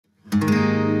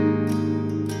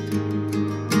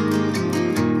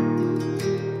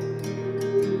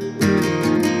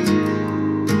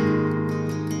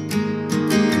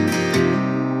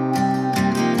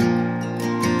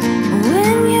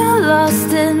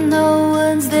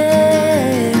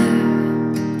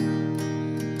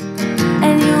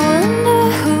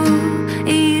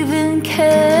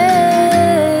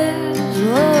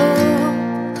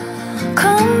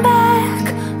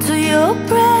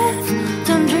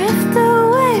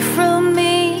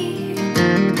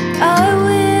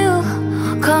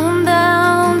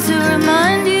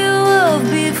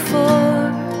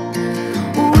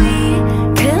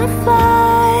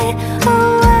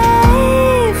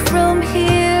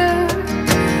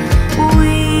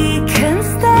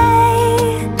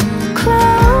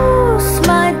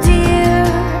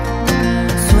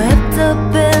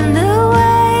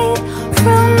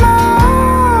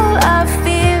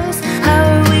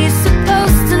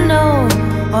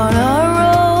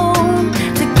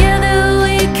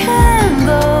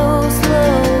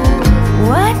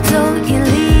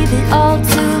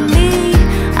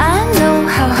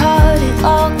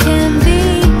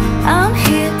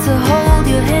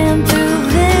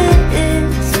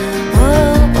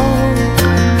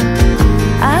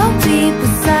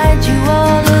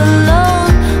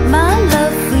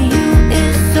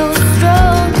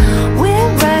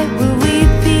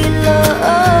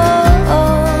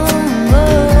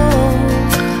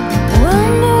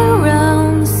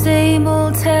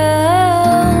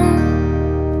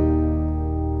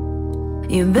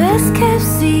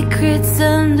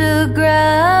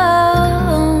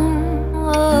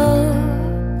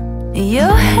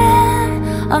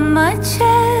on my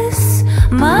chest.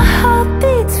 My heart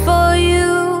beats for you.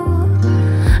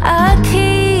 I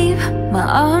keep my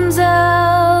arms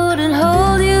out and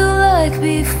hold you like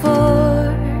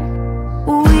before.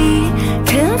 We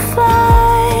can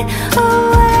fly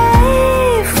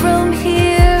away from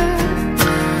here.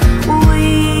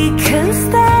 We can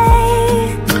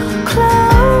stay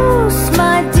close,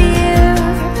 my dear.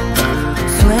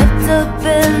 Swept up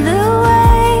in the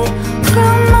way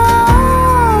from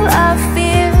all our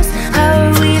fears. How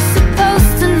are we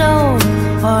supposed to know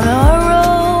on our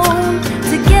own?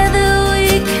 Together we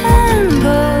can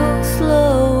go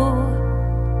slow.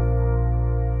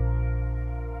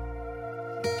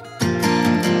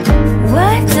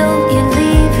 Why don't you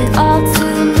leave it all to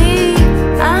me?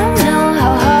 I know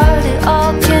how hard it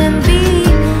all can be.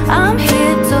 I'm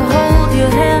here to hold your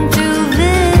hand through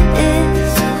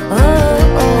this. Oh,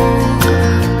 oh.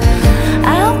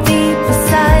 I'll be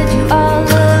beside you all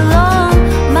along.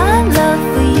 My love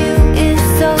for you is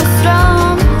so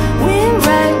strong. We're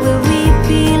right where we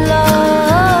belong.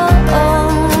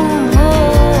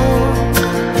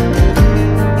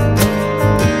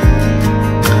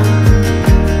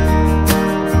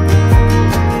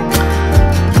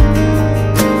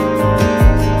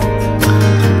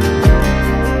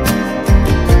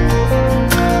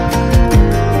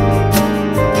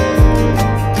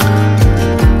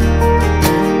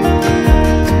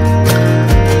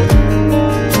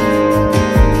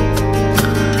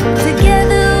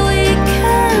 Together we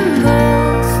can go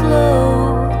slow.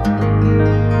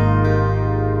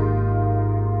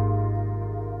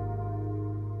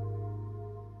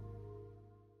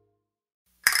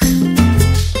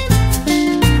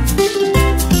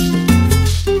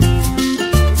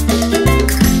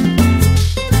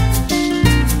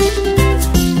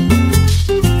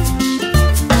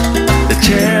 The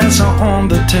chairs are on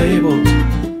the table.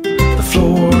 The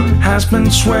floor has been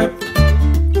swept.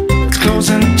 It's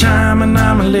closing time and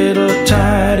I'm a little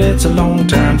tired. It's a long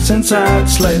time since I'd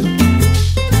slept.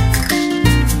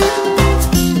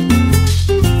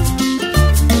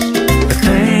 But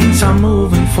things are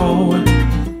moving forward.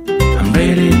 I'm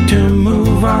ready to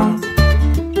move on.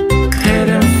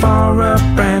 Heading for a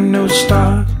brand new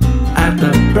start at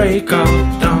the break of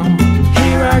dawn.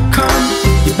 Here I come,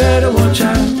 you better watch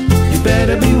out. You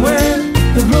better beware,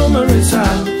 the rumor is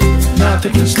out.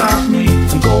 Nothing can stop me,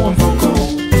 I'm going for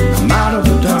gold. I'm out of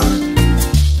the dark,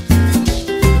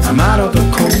 I'm out of the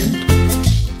cold.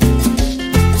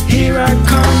 Here I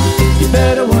come, you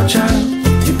better watch out.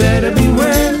 You better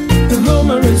beware, the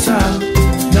rumor is out.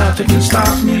 Nothing can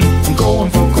stop me, I'm going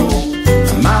for gold.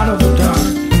 I'm out of the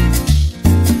dark,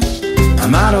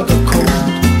 I'm out of the cold.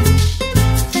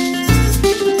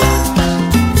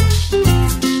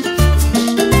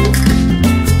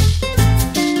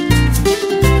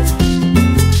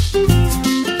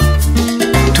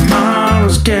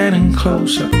 Tomorrow's getting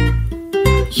closer.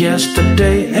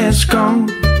 Yesterday is gone.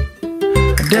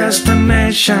 A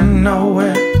destination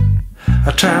nowhere.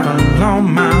 I travel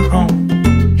on my own.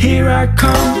 Here I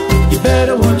come, you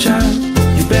better watch out.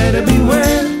 You better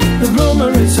beware, the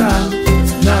rumor is out.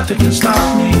 Nothing can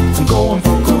stop me, I'm going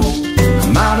for gold.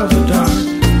 I'm out of the dark,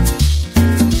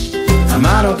 I'm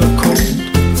out of the cold.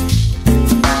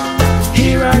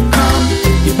 Here I come,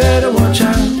 you better watch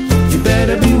out. You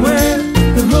better beware,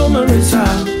 the rumor is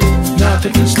out.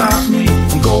 Nothing can stop me,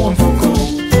 I'm going for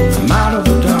gold. I'm out of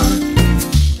the dark,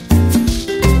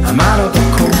 I'm out of the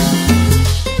cold.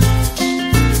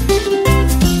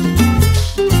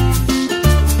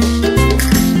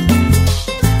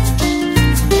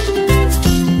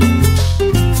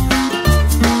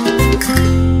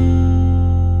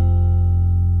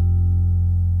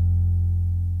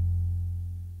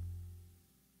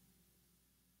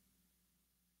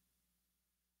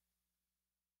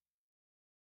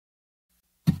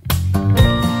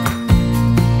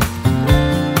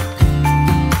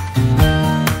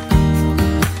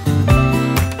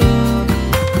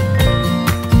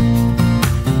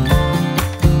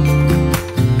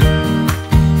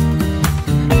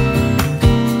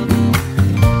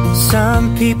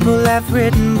 Some people have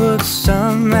written books,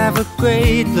 some have a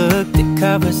great look that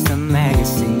covers the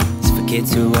magazines for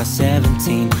kids who are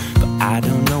 17. But I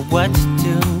don't know what to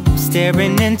do,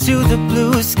 staring into the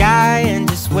blue sky and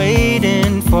just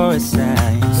waiting for a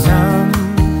sign. Some,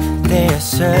 they are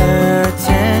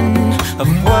certain of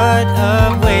what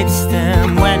awaits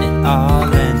them when it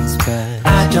all ends. But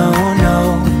I don't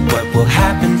know what will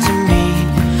happen to me.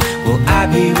 Will I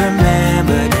be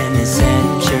remembered in a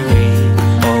century?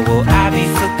 Or will I be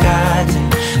forgotten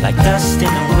like dust in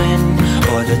the wind?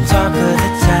 Or the talk of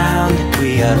the town that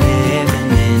we are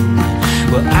living in?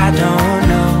 Well, I don't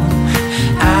know,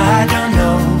 I don't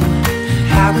know.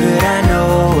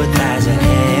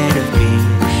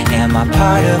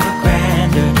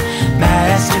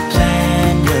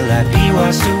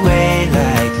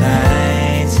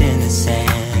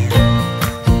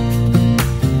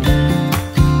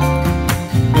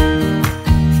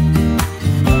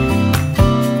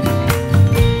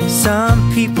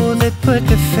 put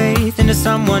their faith into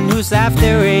someone who's half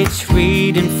their age,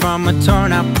 reading from a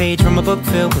torn out page from a book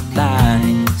filled with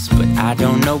lies. But I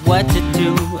don't know what to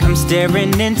do. I'm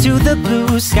staring into the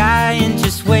blue sky and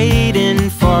just waiting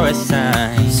for a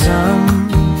sign.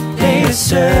 Someday is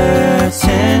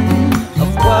certain of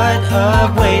what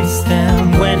awaits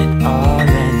them when it all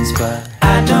ends, but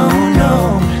I don't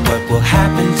know what will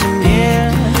happen to me.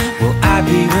 Will I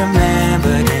be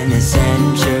remembered in a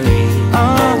century?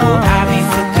 Or will I be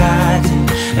forgotten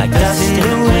like dust in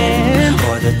the wind,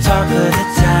 or the talk of the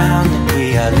town that we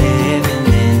are living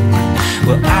in?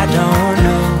 Well, I don't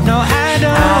know. No, I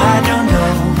don't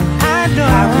know.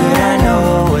 How could I know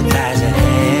what lies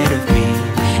ahead of me?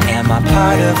 Am I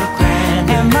part of a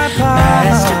grander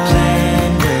master plan?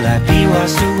 Will I be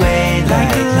washed away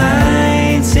like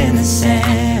lines in the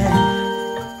sand?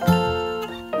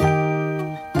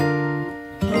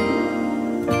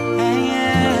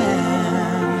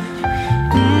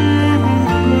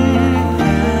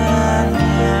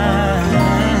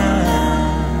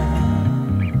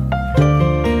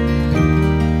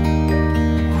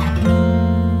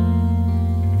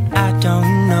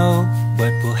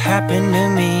 Happen to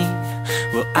me?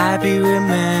 Will I be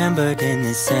remembered in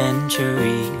this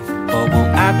century? Or will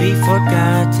I be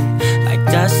forgotten like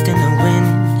dust in the wind,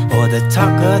 or the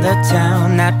talk of the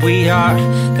town that we are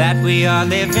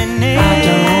living in? I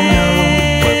don't know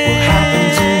what will happen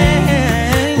to me.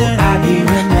 Will I be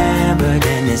remembered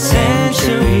in this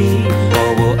century? Or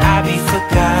will I be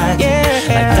forgotten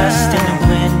like dust in the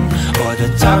wind, or the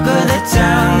talk of the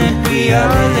town that we are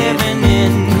living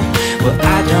in? Well,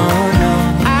 I don't know.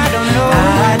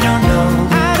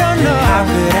 How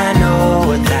could I know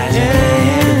what lies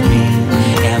ahead of me?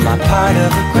 Am I part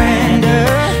of a grander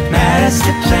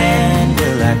master plan?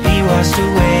 Will I be washed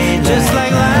away just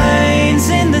like lines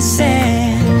in the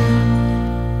sand?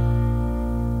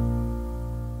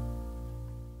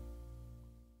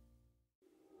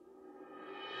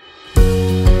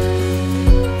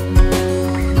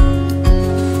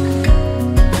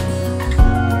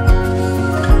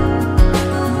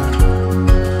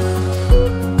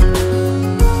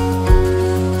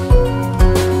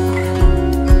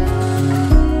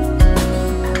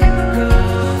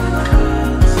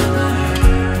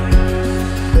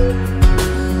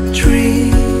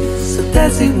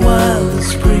 While the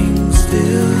spring's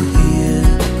still here,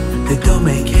 they don't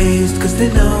make haste cause they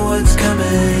know what's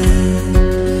coming.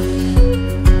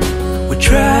 We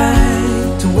try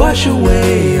to wash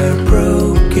away our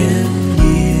broken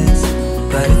years,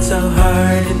 but it's so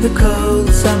hard in the cold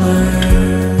summer.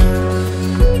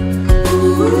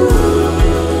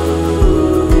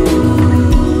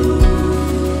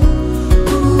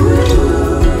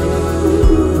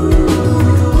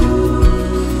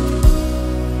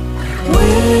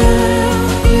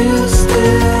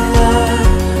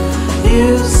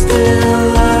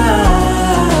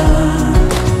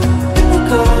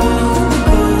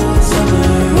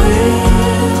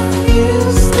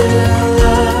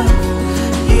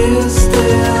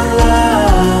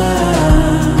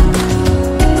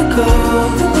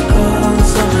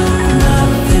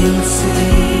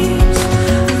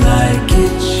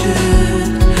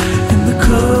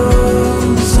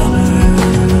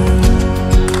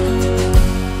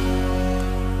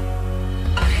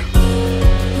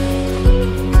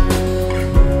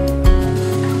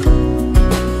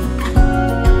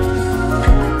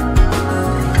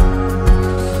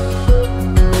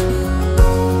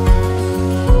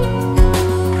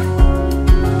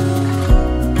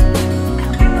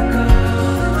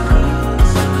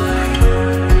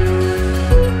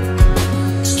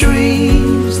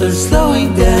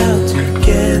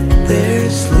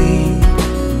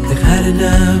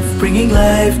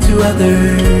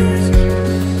 Others,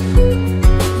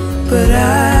 but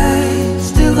I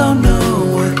still don't know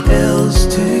what else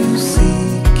to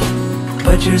seek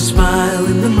but your smile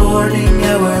in the morning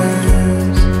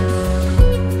hours.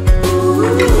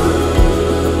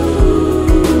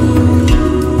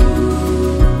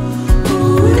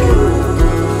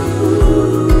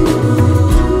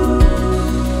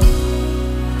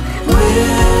 Well,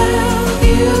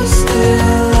 you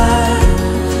still are,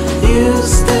 you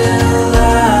still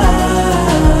are.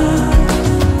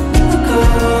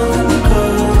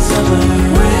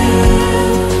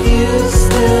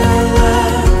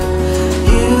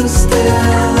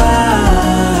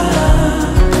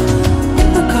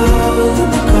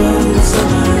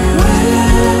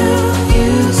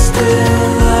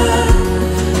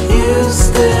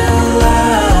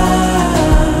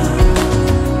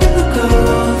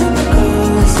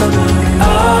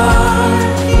 Are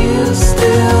you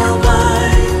still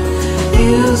mine?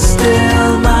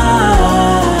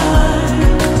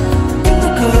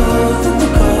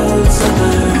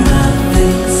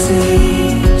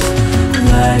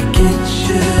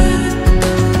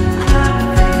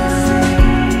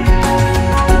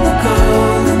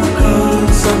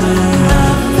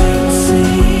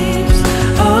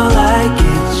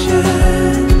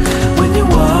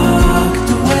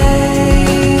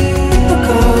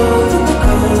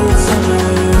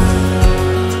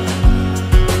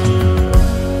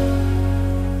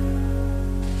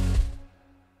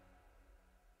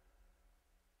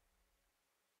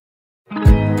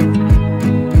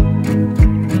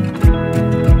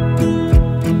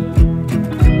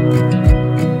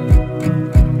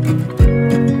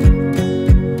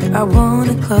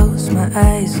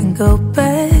 eyes and go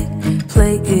back,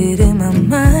 play it in my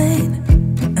mind.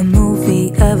 A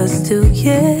movie of us two,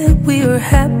 yeah, we were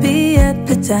happy at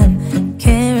the time.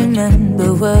 Can't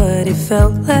remember what it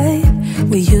felt like.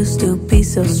 We used to be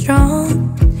so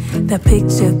strong. That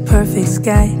picture perfect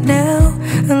sky now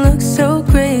looks so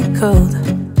gray and cold.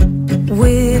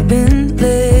 We've been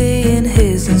laying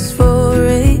here since 4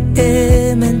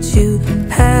 a.m. and you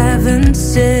haven't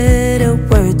said a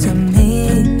word to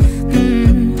me.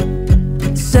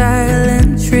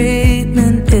 Silent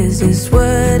treatment, is this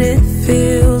what it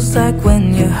feels like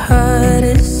when your heart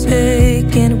is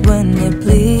aching, when it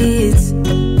bleeds?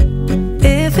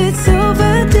 If it's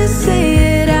over, just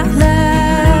say it out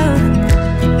loud.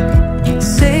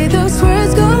 Say those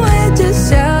words, go ahead, just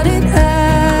shout it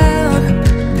out.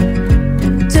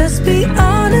 Just be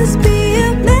honest, be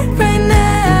a man right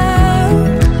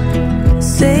now.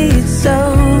 Say it's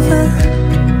over,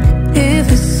 if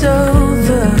it's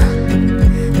over.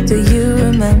 Do you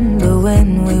remember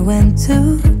when we went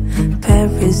to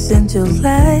Paris in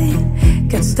July?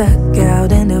 Got stuck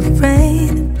out in the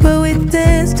rain, but we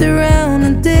danced around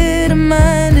and didn't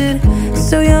mind it.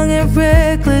 So young and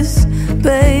reckless,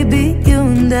 baby, you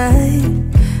and I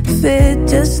fit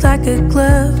just like a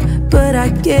glove, but I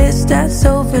guess that's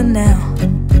over now.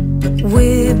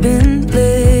 We've been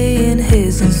laying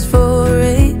here since 4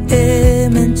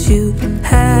 a.m. and you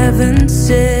haven't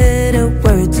said a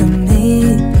word to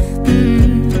me.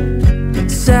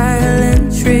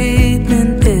 Silent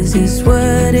treatment, is this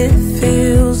what it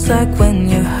feels like when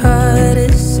your heart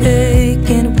is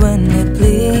aching, when it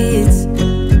bleeds?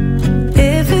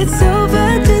 If it's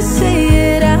over, just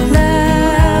say it out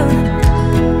loud.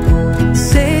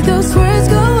 Say those words,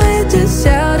 go ahead, just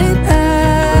shout it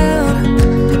out.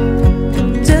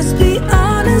 Just be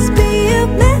honest, be a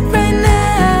man right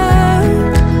now.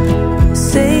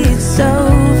 Say it's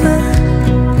over,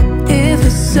 if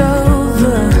it's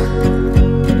over.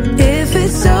 If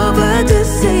it's over,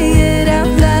 just say it out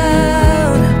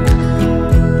loud.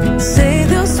 Say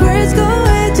those words, go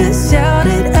ahead, just shout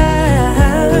it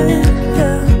out.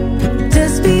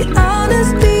 Just be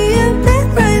honest, be a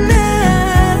man right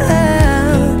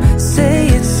now. Say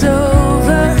it's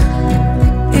over,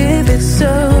 if it's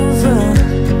over.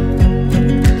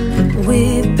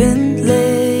 We've been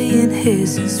laying here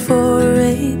since 4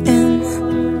 a.m.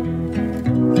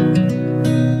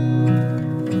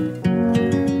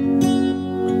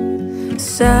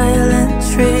 Silent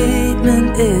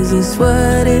treatment, is this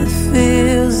what it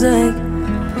feels like?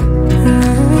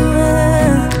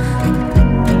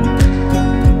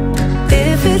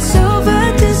 If it's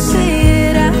over, just say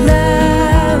it out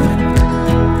loud.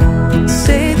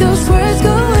 Say those words,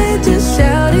 go ahead, just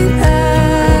shout it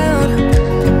out.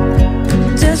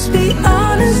 Just be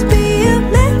honest, be a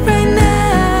man right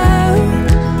now.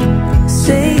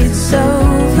 Say it's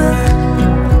over,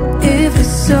 if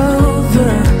it's over.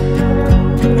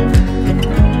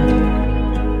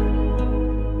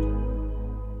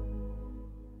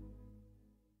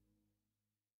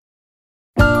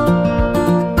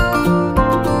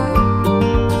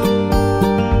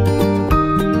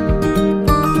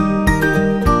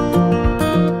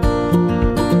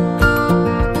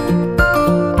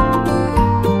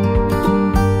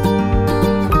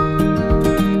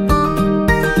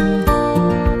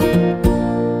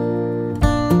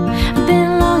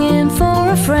 Been longing for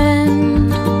a friend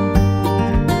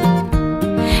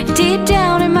deep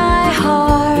down in my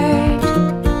heart.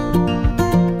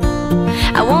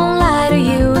 I won't lie to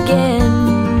you again.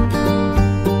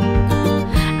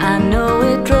 I know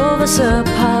it drove us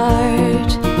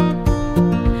apart.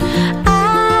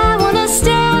 I wanna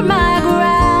stand my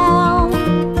ground.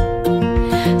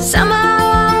 Somehow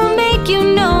I'll make you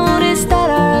notice that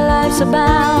our lives are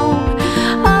bound.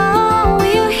 Oh,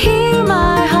 you hear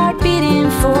my heart beating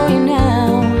for you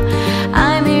now.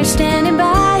 I'm here standing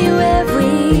by you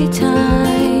every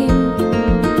time.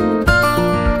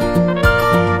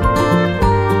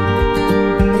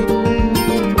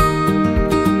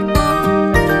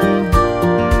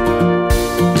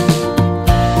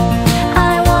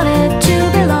 I wanted to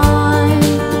belong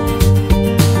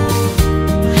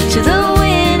to the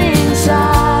winning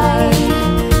side,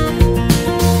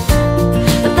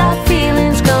 but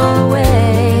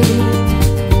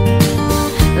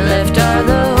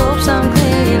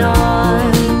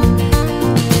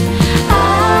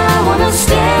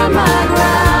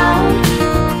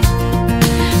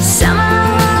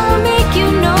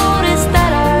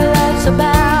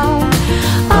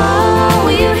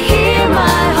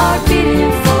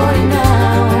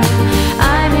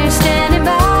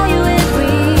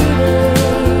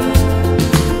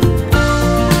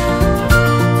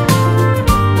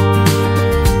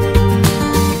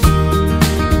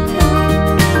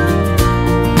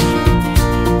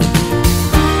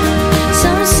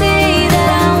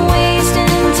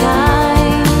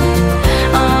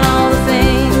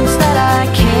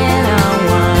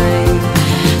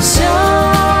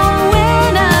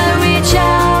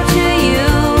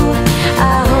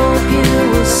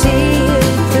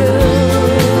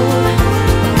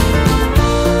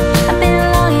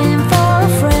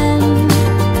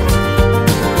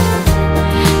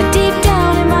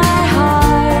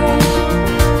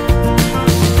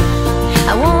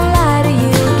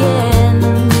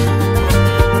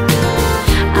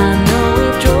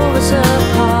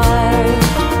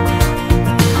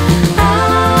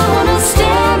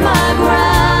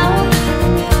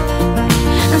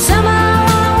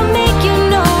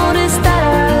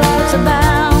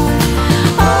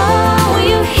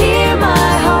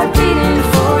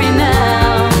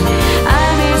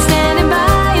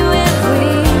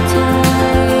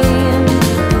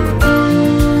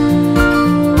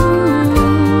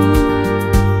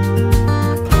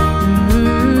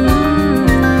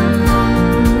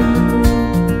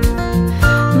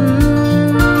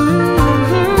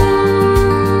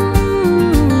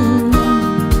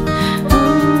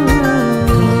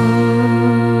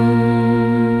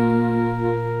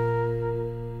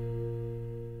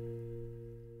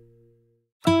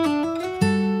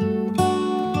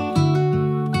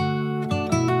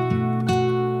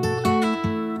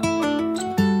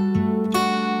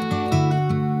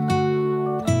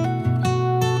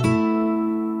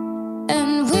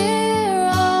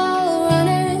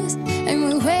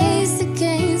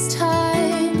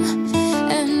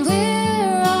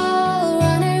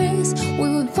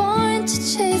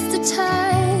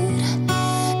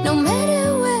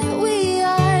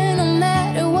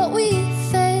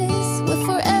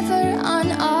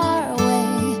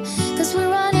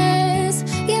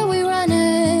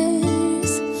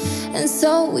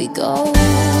go.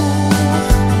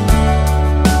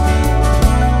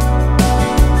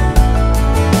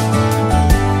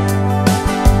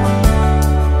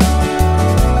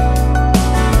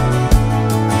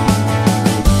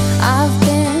 I've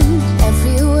been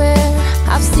everywhere,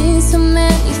 I've seen so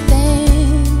many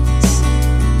things.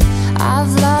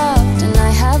 I've loved and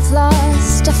I have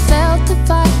lost, I felt the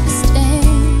fire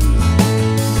sting.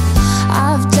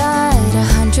 I've died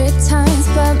 100 times,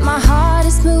 but my heart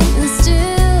is moving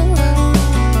still.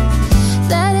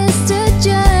 That is the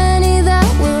journey that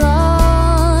we're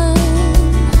on.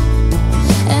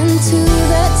 And to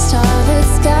that starlit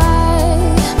sky,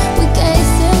 we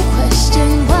gaze and question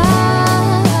why.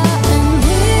 And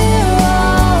we're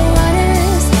all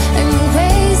runners, and we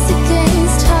race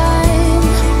against time.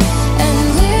 And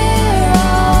we're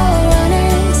all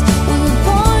runners, we were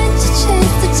born to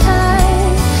chase the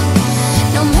tide.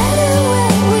 No matter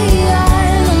where we are,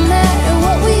 no matter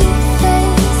what we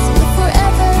face, we're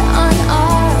forever on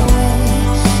our way.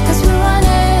 'Cause we're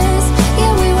runners,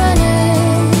 yeah, we're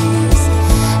runners.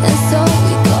 And so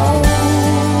we go.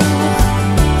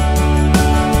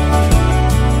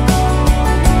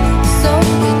 So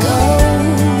we go.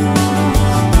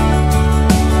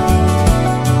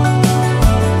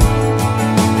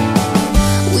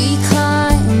 We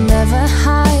climb ever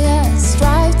higher,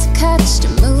 strive to catch the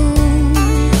moon.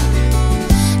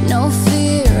 No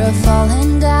fear of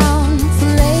falling down, for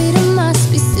later must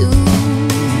be soon.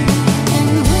 And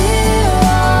we're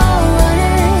all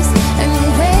runners, and we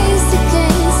race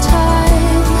against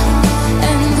time.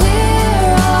 And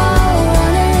we're all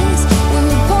runners, we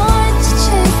were born to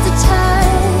chase the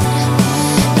tide.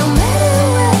 No matter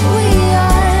where we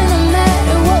are, no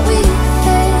matter what we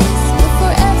face, we're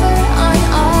forever on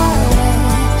our way.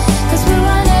 'Cause we're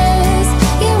runners,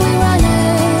 yeah, we're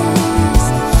runners.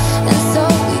 And so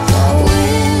we go.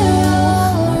 We're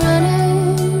all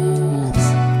runners,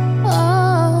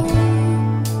 oh.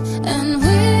 And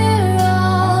we're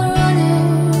all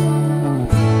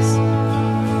runners.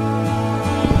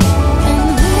 And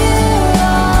we're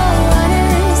all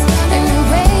runners, and we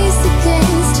race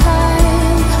against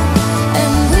time.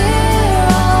 And we're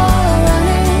all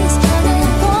runners, we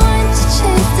were born to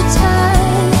chase the tide.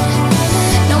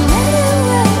 No matter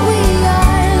where we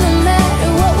are, no matter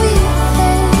what we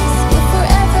face, we're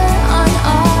forever on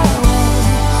our way.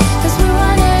 'Cause we're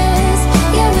runners,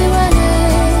 yeah, we're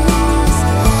runners.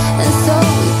 And so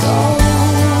we go.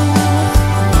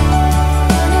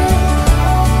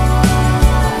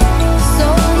 So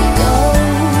we go.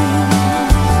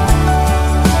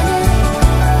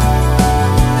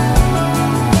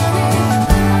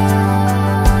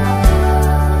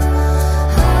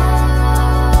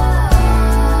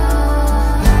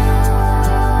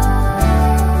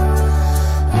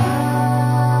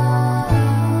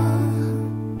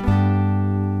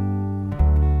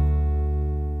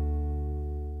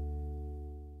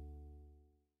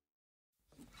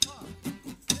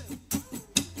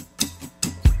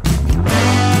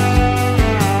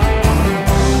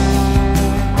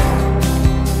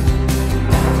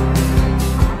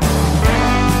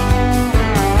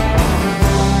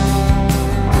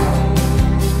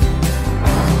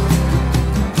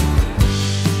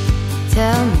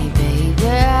 Tell me, babe,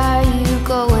 where are you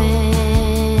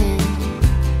going?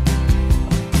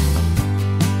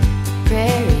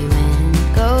 Prairie wind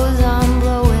goes on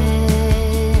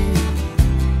blowing.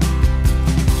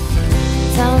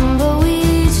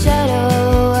 Tumbleweed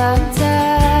shadow, I'm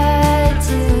tied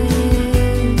to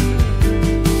you.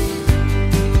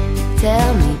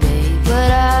 Tell me, babe,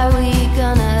 what are we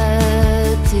gonna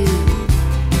do?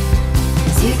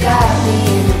 'Cause you got me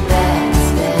in the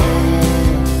basket,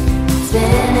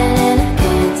 spinning and I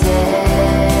can't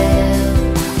tell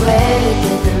where to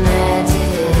get the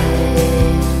magic.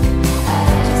 I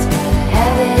just gotta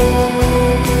have it.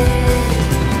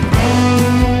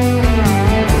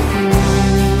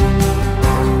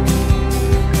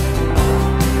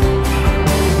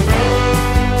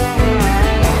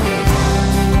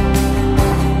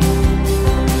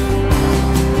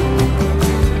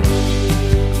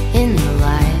 In the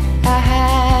life I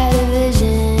had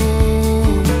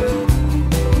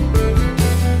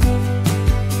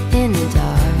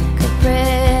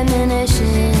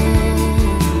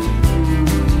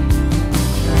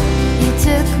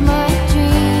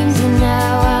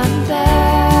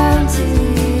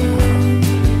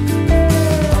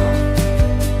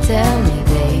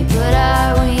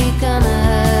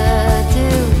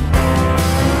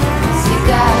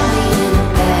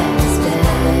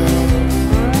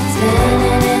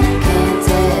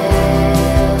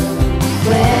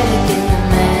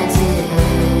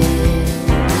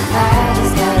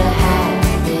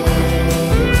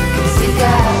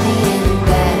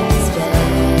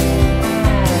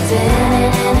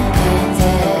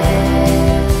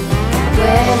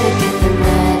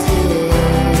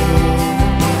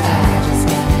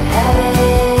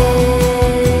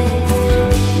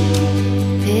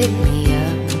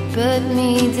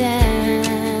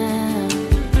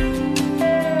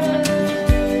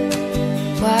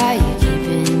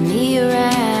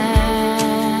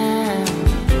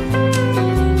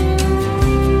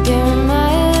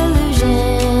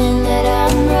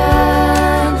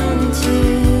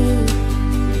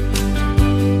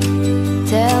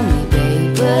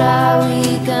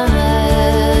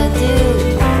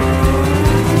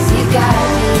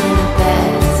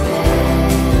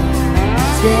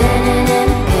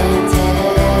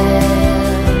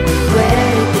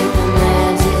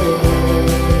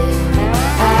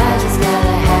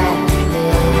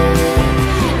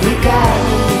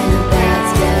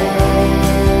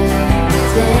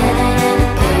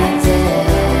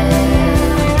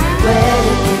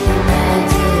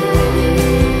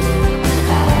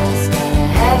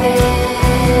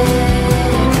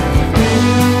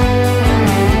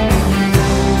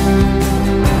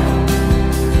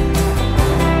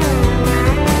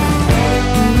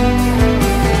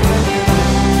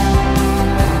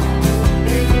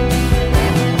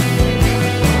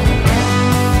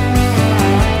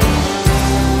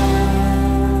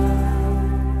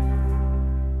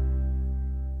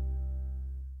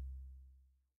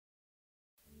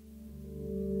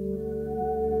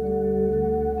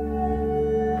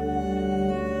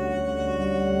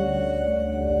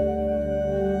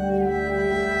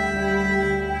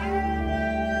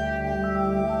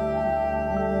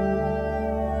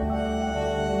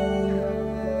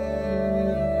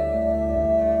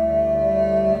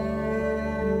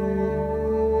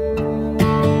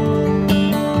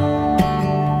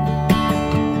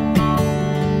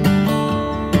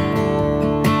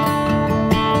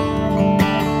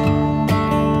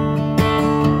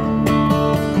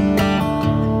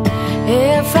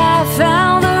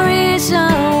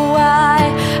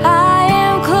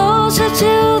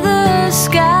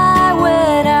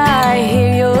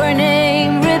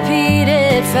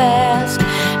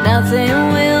nothing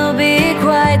will be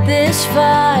quite this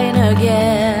fine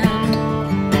again.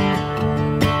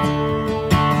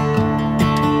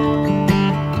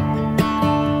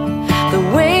 The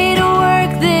way to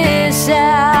work this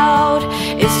out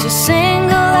is to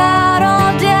single out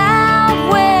all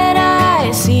doubt. When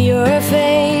I see your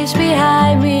face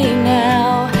behind me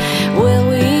now, will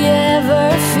we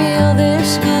ever feel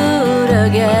this good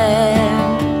again?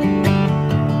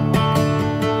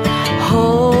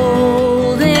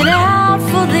 Holding out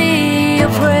for the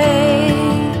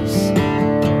appraise,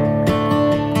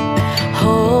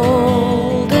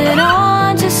 holding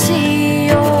on to see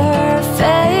your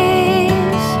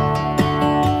face,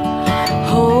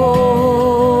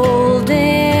 holding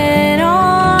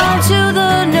on to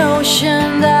the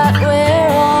notion that we're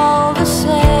all the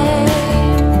same.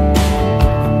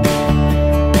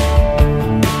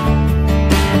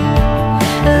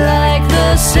 Like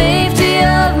the safety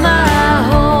of my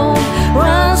home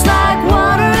runs like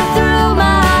water through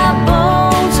my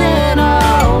bones in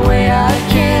a way I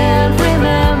can't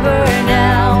remember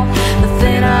now. The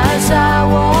thin ice I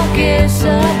walk is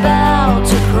about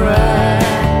to crack.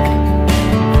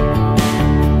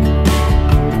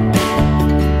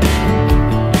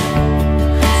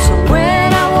 So when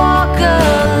I walk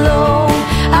alone,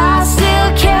 I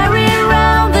still carry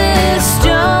around this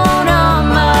stone on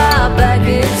my back.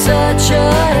 It's such a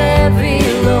heavy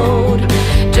load,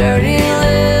 dirty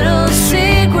little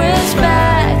secrets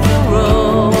back the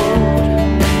road.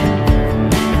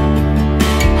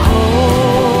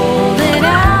 Holding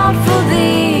out for the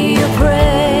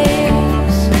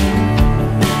appraise,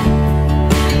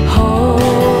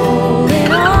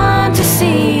 holding on to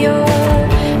see your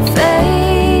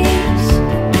face,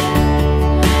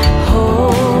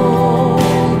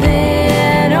 holding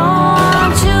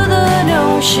on to the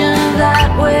notion that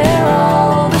we're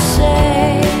all the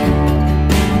same.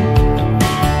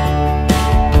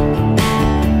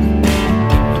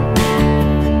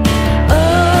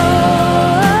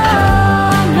 Oh,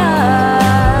 I'm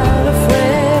not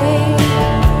afraid.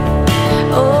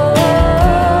 Oh,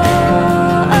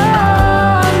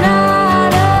 I'm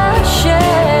not ashamed.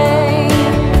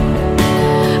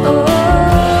 Oh,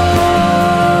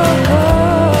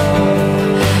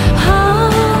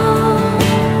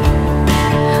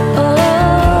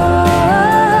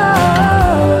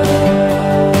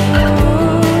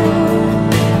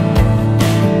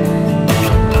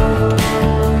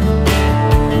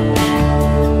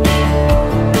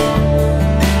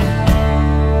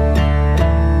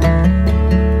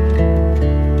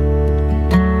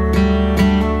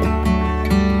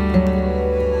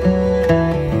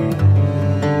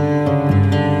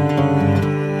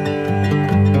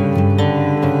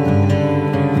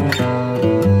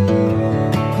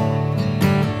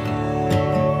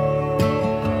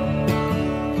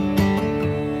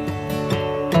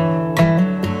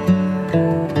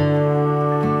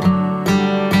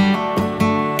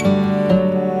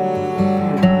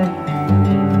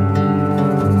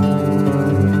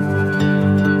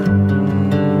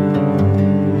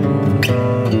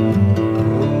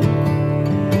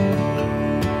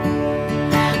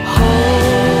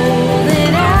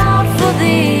 holding out for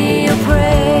the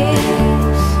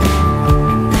appraise,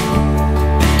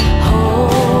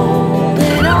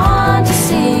 holding on to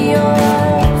see your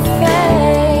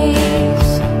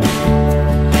face,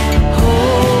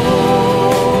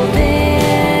 holding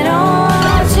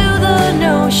on to the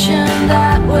notion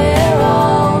that we're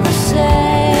all the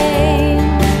same.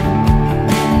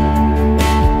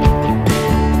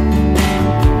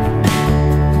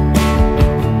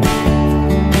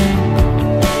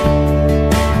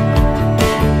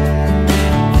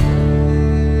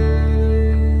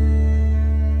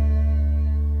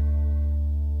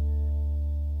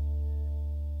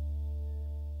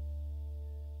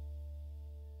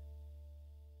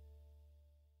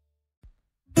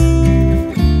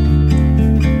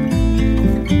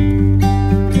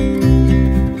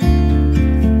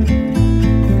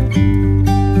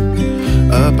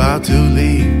 About to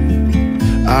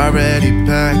leave, already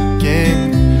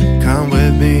packing. Come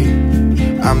with me,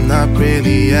 I'm not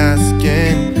really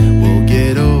asking. We'll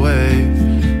get away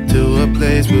to a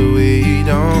place where we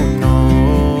don't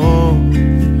know.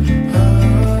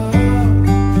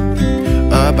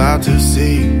 About to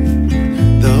see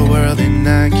the world in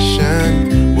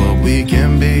action, what we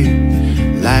can be,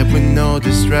 life with no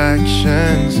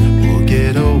distractions. We'll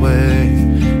get away,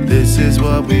 this is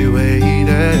what we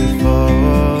waited for.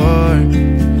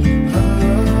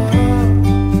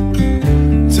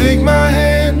 Take my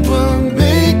hand, we'll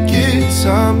make it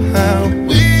somehow.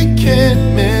 We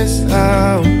can't miss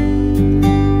out.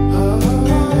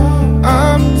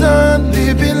 I'm done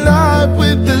living life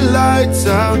with the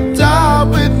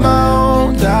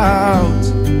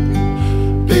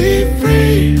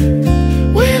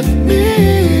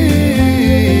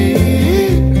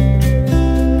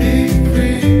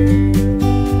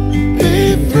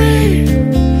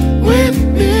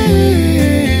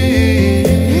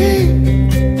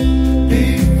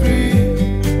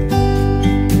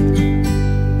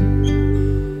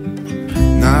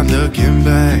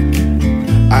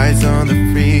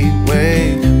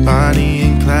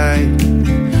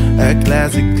That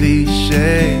classic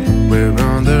cliche, we're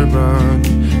on the run.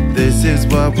 This is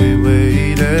what we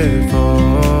waited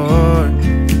for.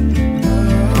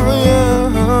 Oh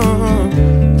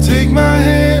yeah. Take my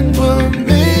hand, we'll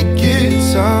make it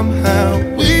somehow.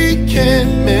 We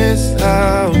can't miss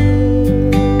out.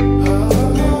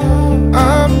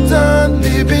 I'm done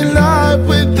living life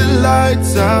with the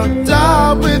lights out.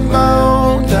 Die with my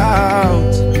own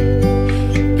doubts.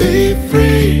 Be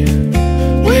free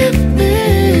with me.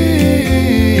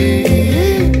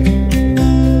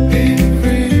 Be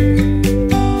free.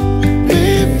 Be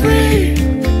free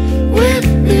with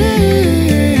me.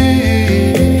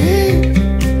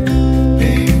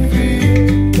 Be free.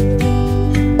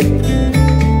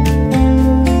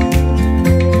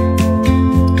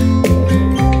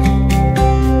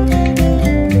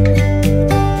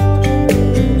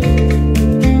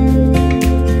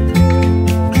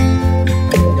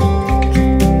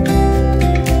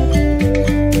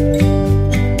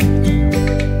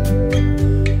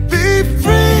 Be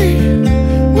free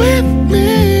with me.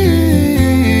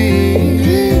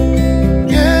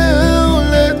 Yeah,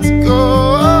 let's go.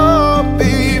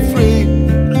 Be free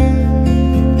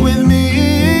with me.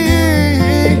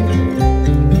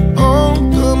 Oh,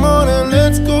 come on and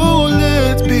let's go.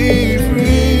 Let's be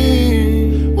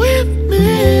free with me.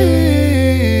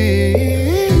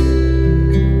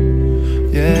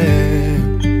 Yeah,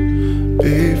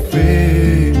 be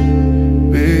free,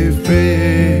 be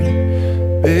free,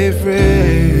 be free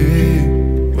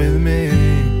with me.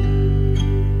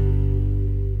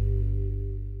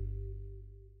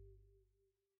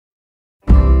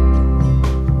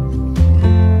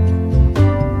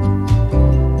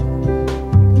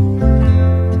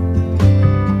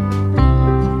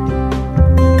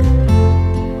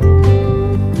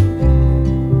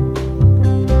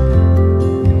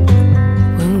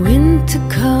 When winter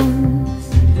comes,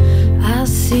 I'll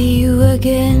see you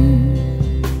again.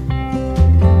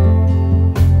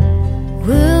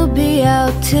 We'll be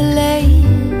out till late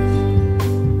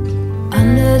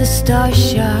under the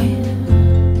starshine.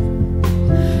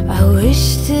 I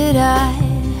wish that I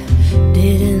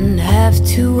didn't have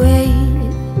to wait.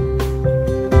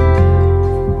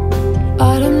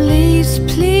 Autumn leaves,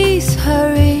 please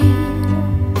hurry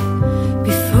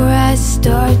before I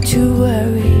start to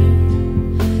worry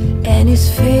and his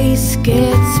face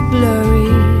gets blurry.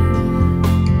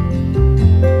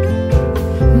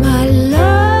 My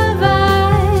love,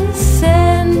 I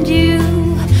send you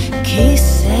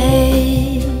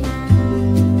kisses.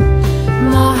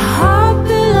 My heart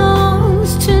belongs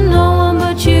to no one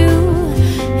but you.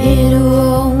 It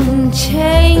won't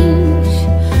change.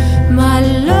 My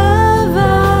love,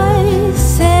 I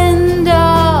send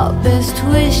our best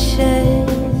wishes.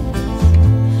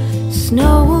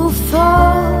 Snow will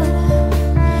fall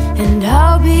and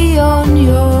I'll be on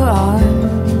your arm.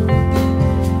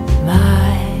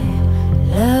 My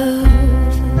love.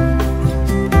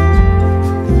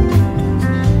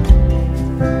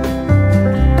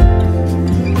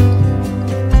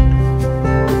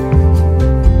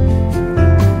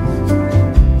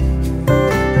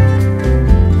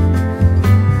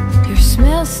 Your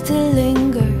smell still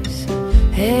lingers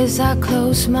as I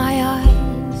close my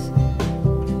eyes.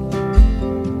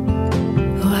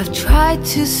 Oh, I've tried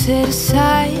to set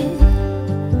aside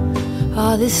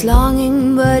all this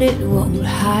longing, but it won't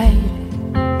hide.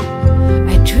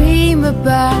 I dream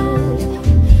about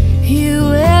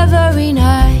you every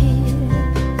night.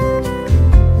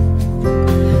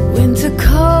 Winter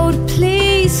cold,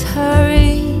 please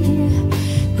hurry.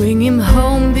 Bring him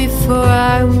home before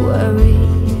I worry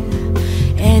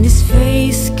and his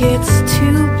face gets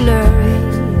too blurry.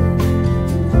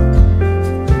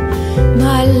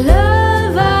 My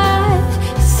love, I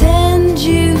send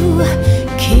you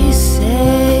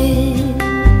kisses.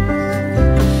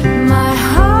 My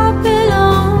heart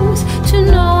belongs to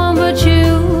no one but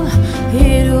you.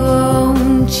 It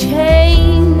won't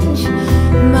change.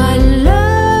 My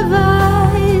love,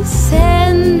 I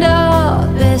send our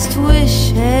best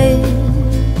wishes.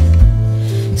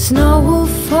 Snow will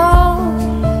fall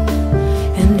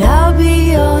and I'll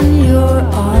be on your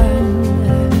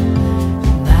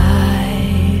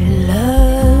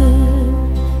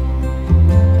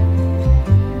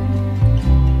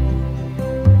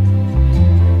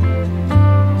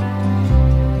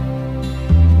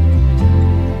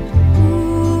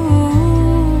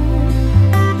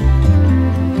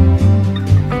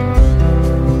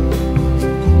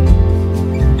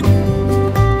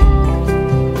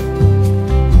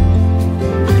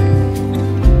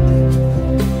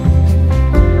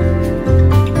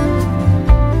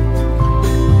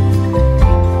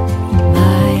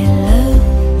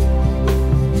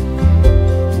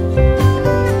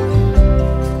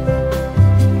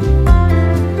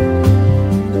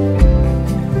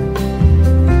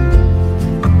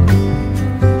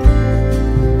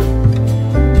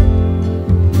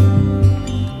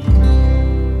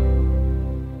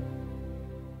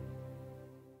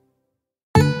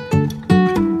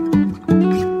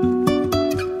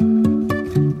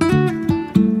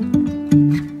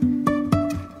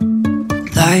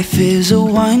is a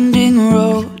winding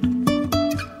road,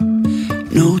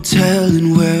 no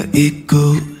telling where it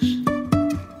goes.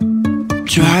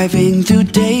 Driving through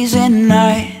days and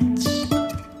nights,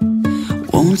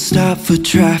 won't stop for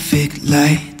traffic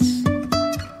lights.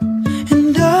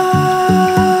 And I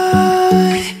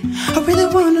really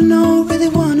wanna know, really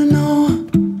wanna know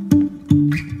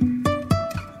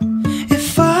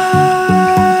if I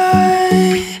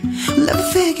will ever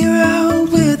figure out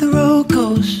where the road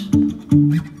goes.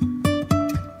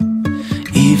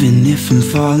 Even if I'm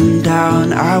falling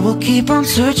down, I will keep on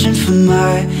searching for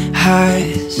my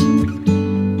highs.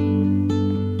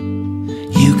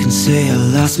 You can say I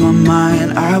lost my mind,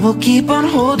 I will keep on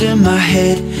holding my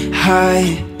head high,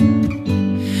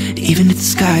 even if the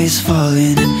sky is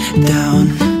falling down.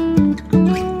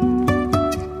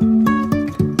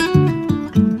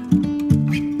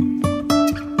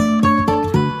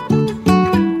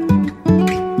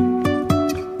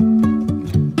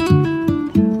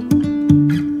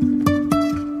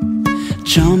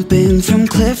 Jumping from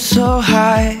cliffs so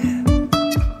high,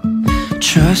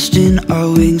 trusting our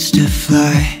wings to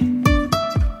fly.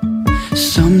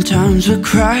 Sometimes we're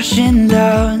crashing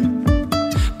down,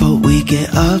 but we get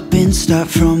up and start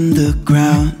from the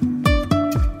ground.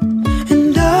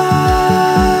 And I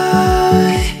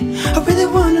really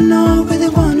wanna know,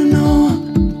 really wanna know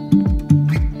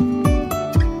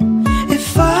if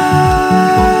I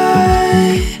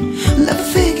will ever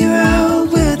figure out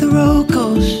where the road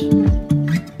goes.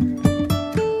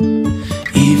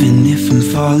 Even if I'm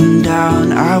falling down,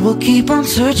 I will keep on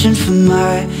searching for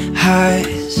my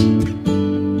highs.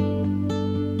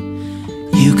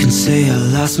 You can say I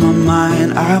lost my mind,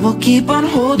 I will keep on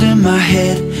holding my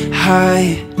head high,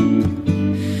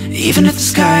 even if the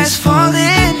sky is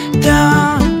falling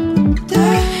down.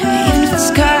 Even if the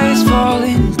sky is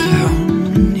falling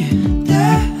down,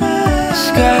 yeah. The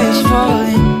sky is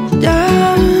falling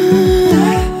down.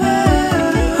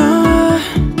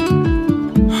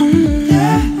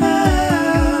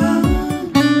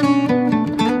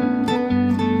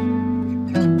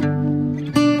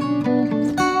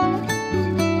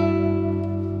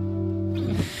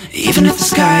 Even if the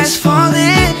sky is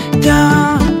falling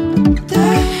down,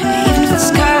 even if the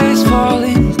sky is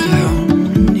falling down,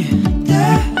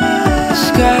 yeah. The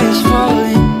sky is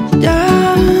falling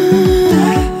down.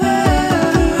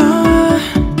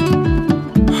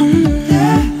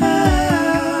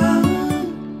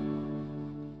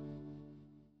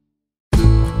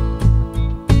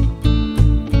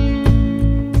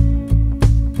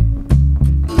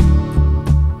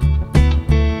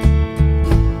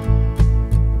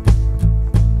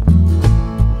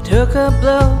 Took a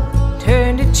blow,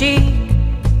 turned a cheek.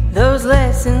 Those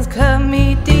lessons cut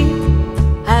me deep.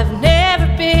 I've never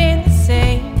been the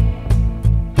same.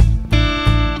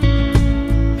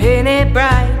 Painted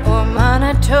bright or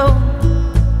monotone,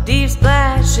 deep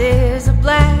splashes of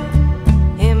black.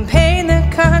 In pain the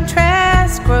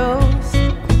contrast grows.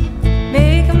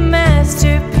 Make a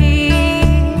masterpiece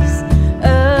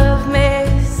of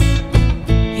mess.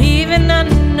 Even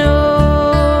unknown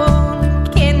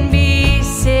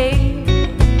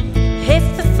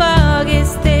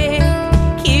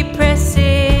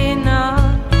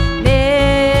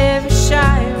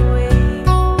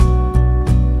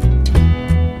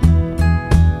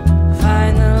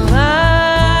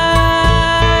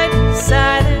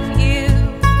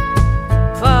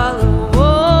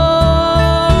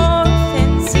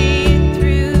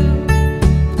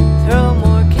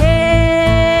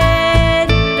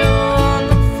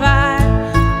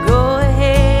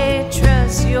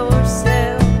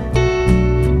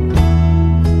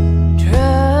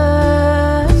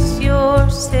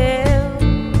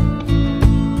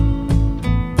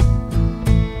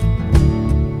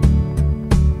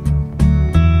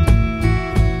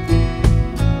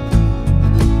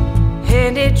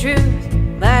truth,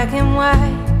 black and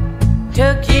white.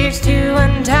 Took years to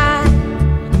untie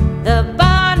the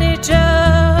bondage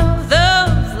of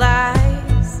those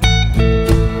lies.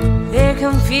 They're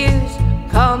confused,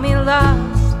 call me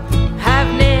lost.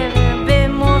 I've never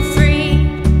been more free.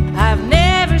 I've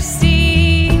never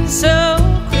seen so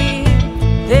clear.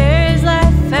 There is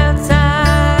life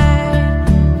outside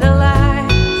the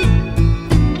lies.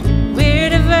 We're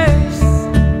diverse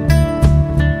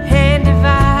and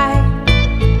divide.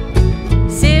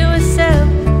 Sit with self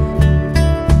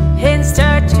and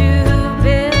start to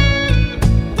build.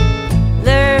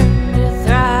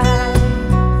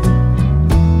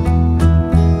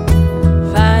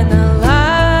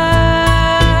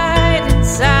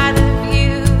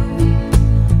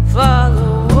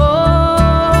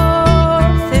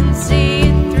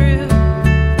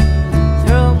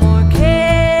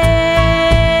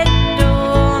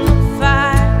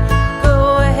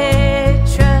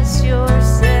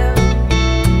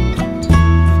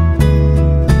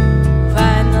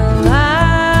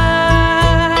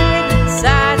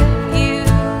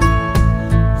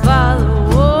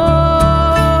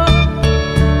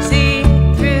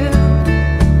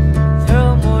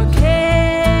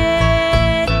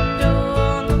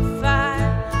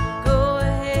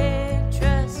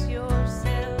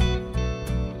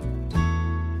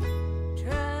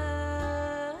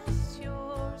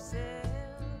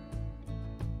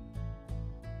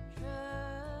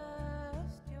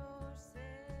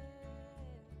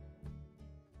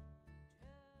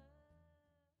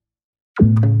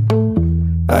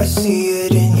 I see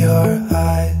it in your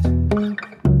eyes.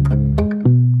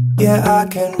 Yeah, I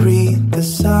can read the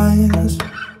signs.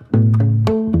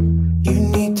 You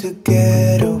need to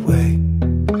get away.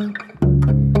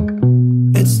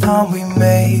 It's time we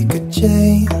make a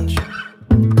change.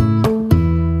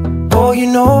 Oh, you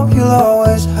know you'll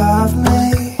always have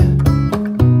me.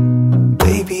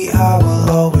 Baby, I will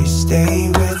always stay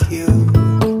with you.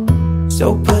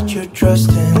 So put your trust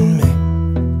in me.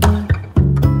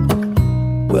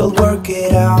 We'll work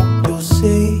it out, you'll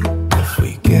see. If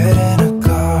we get in a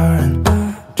car and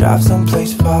drive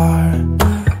someplace far,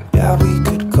 yeah, we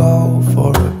could go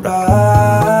for a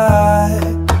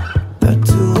ride. The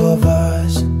two of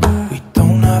us, we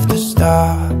don't have to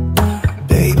stop.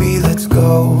 Baby, let's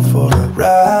go for a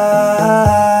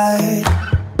ride.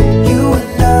 You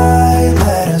and I,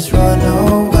 let us run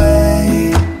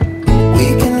away. We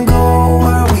can go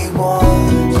where we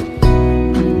want.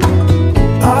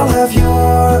 I'll have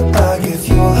your bag if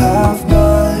you'll have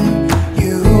mine.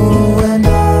 You and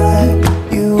I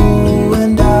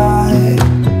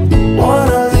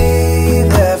wanna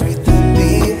leave everything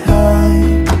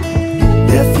behind.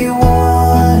 If you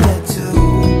wanted to,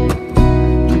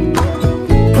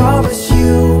 promise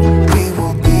you we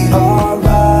will be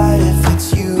alright. If it's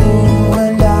you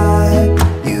and I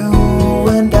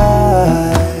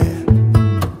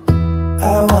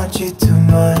want you to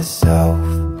myself.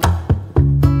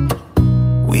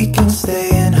 We can stay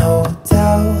in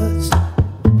hotels,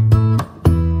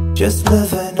 just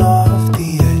living off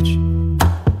the edge.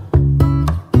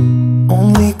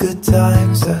 Only good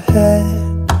times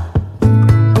ahead.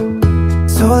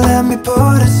 So let me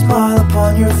put a smile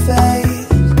upon your face.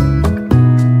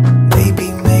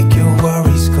 Maybe make your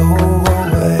worries go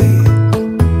away.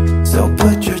 So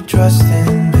put your trust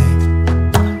in me.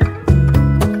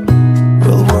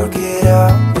 We'll work it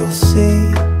out, you'll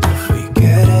see. If we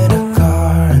get in a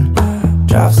car and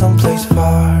drive someplace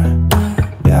far,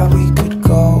 yeah, we could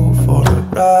go for a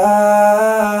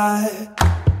ride.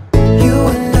 You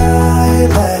and I,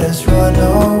 let us run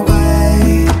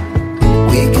away.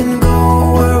 We can go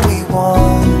where we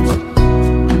want.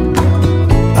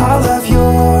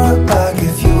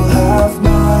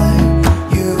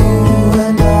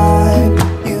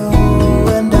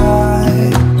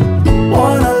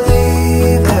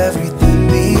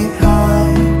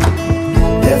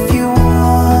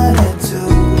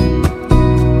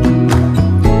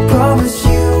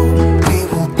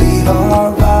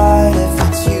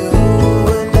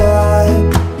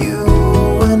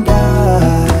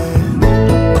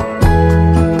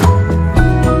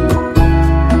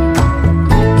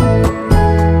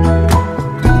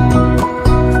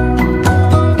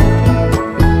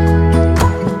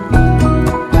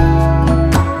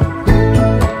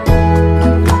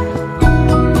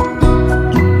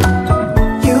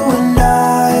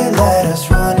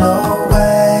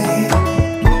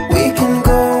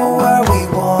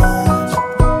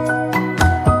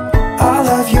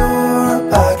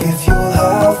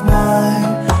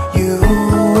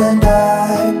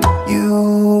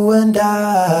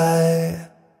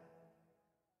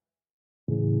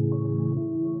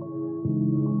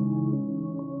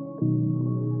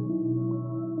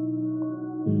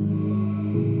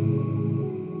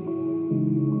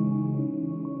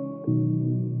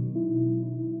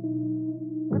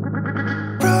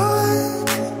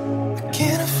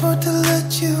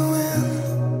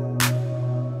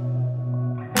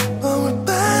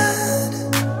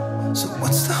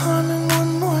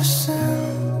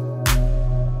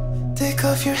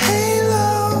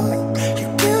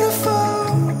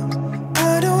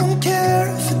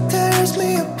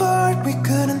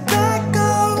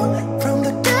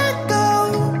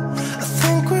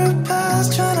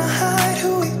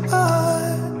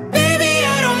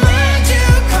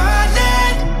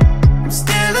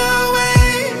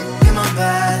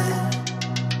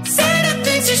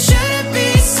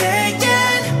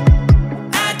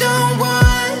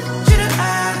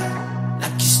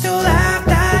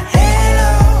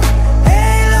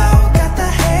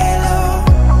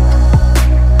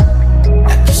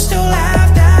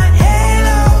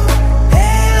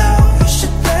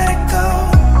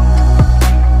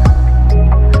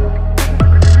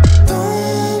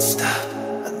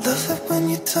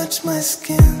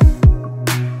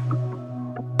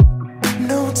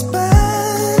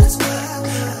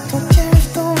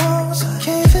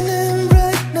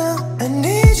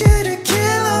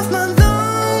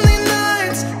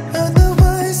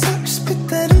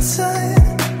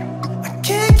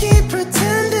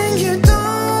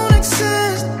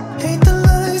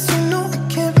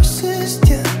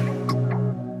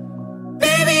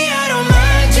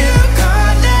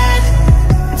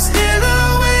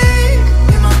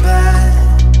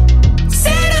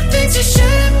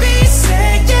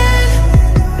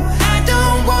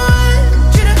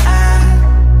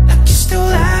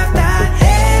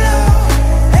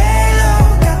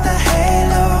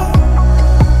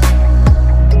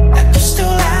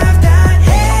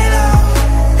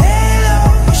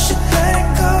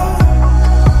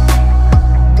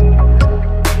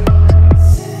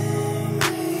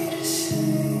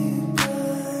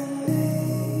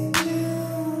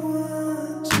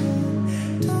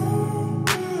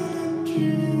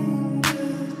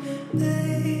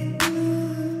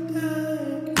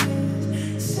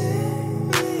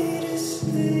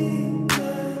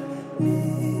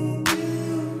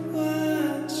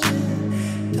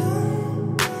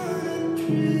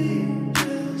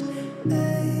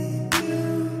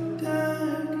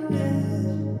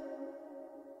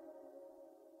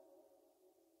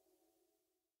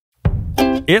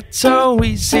 It's so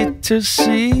easy to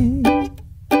see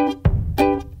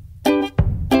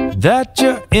that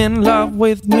you're in love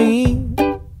with me.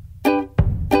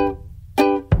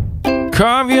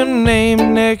 Carve your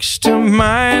name next to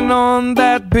mine on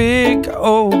that big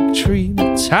oak tree.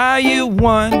 That's how you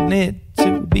want it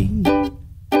to be.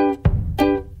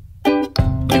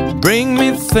 You bring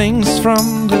me things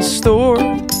from the store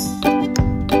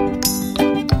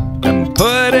and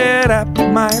put it at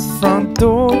my front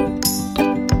door.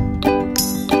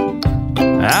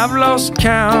 I've lost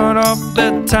count of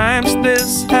the times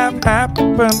this have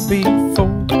happened before.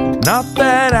 Not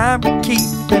that I'm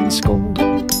keeping score,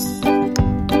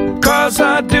 'cause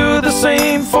I do the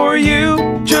same for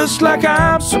you, just like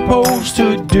I'm supposed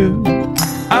to do.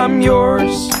 I'm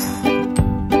yours,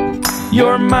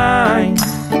 you're mine.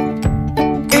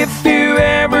 If you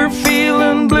ever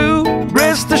feeling blue,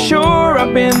 rest assured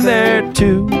I've been there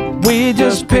too. We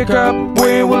just pick up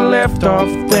where we left off,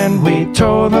 then we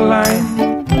toe the line.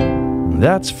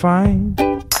 That's fine.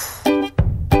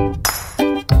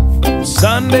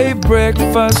 Sunday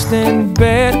breakfast in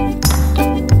bed,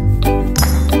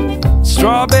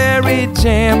 strawberry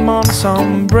jam on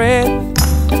some bread.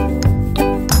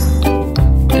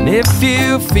 And if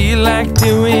you feel like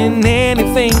doing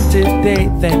anything today,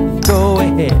 then go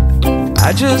ahead.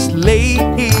 I just lay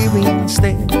here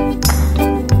instead,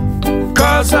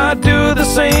 'cause I do the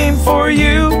same for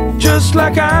you, just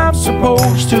like I'm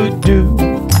supposed to do.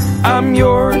 I'm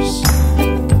yours,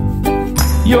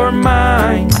 you're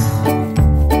mine.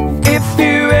 If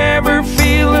you ever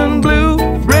feeling blue,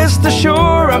 rest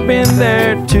assured I've been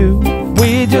there too.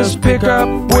 We just pick up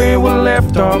where we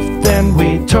left off, then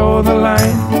we toe the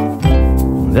line.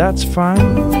 That's fine.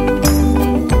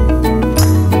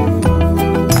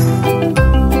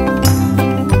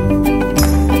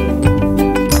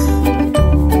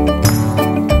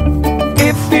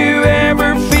 If you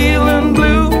ever feeling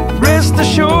blue, rest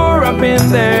assured I've been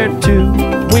there too.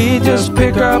 We just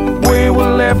pick up where we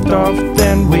left off,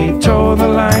 then we toe the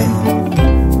line.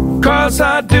 'Cause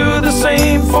I do the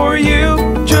same for you,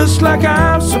 just like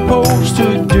I'm supposed to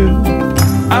do.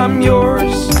 I'm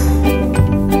yours,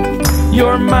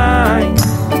 you're mine.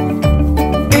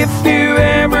 If you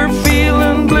ever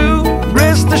feeling blue,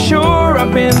 rest assured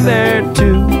I've been there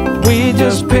too. We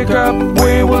just pick up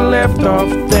where we left off,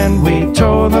 then we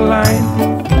toe the line.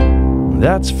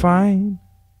 That's fine.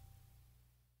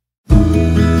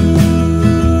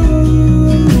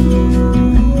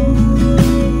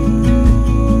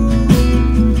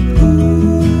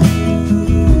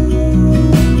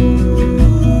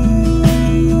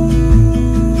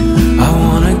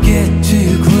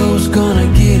 Gonna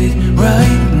get it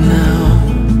right now.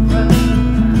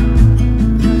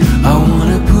 I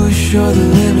wanna push all the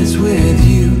limits with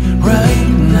you right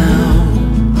now.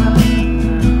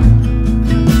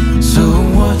 So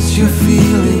what's your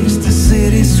feelings? The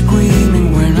city's screaming,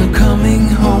 we're not coming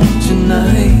home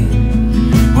tonight.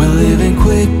 We're living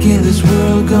quick in this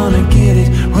world, gonna get it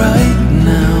right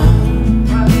now.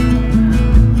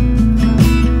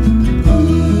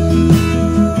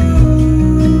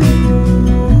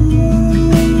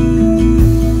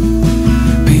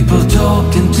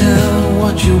 Talk and tell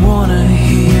what you wanna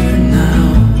hear now,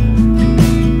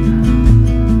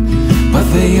 but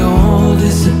they all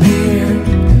disappear,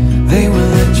 they will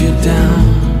let you down.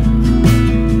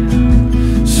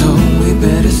 So we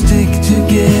better stick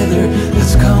together,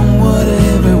 let's come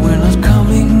whatever, we're not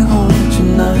coming home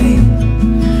tonight.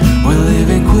 We're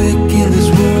living quick in this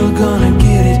world, gonna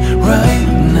get it right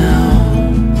now.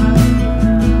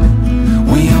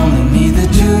 We only need the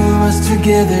two of us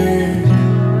together.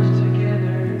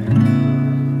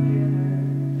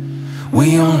 We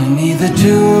only need the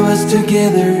two of us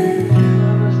together,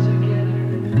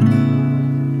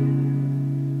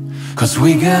 'cause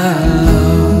we got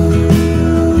love.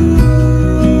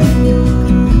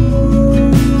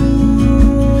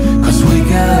 'Cause we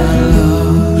got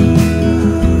love.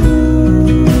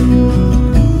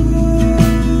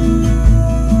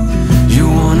 You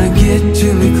wanna get to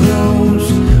me close,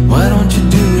 why don't you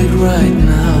do it right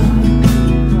now?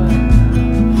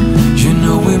 You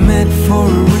know we met for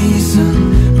a reason,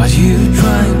 but you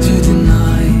trying to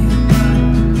deny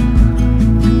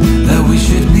that we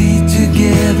should be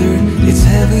together. It's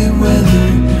heavy weather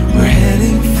we're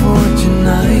heading for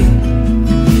tonight.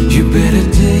 You better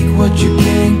take what you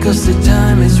can, 'cause the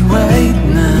time is right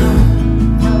now.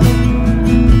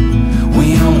 We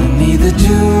only need the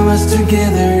two of us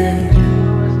together.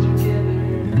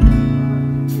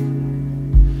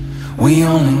 We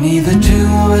only need the two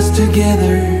of us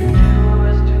together.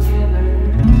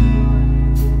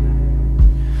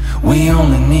 We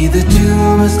only need the two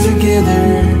of us together.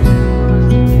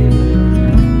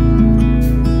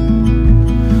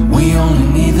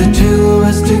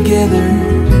 us together.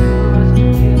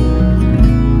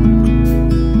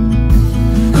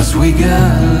 'Cause we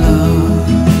got love.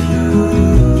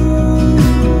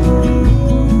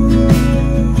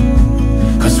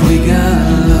 'Cause we got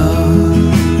love.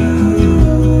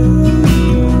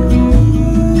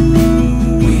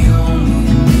 We only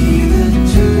need the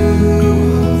two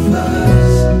of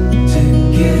us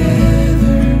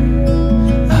together.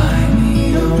 I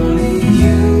need only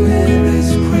you in this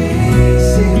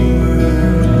crazy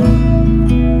world.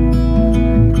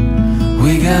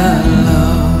 We got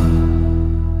love.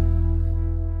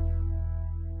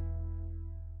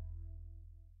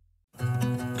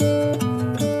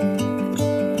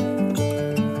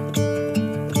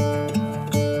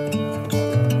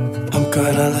 I'm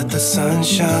gonna let the sun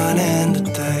shine in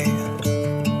today.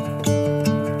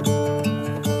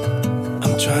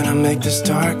 I'm trying to make this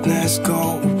darkness go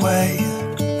away.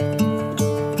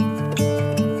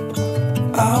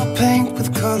 I'll paint with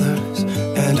colors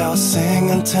and I'll sing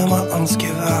until my lungs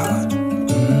give out.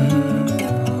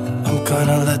 I'm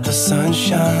gonna let the sun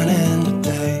shine in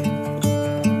today.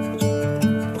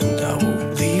 And I will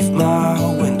leave my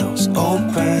windows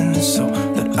open so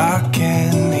that I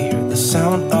can hear the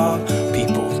sound of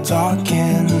people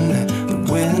talking and the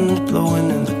wind blowing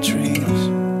in the trees.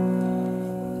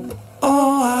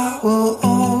 Oh, I will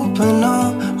open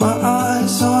up my eyes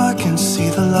so I can see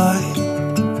the light.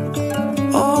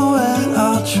 Oh, and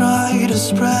I'll try to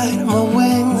spread my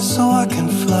wings so I can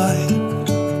fly.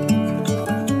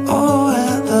 Oh,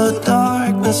 and the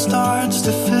darkness starts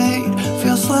to fade.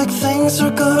 Feels like things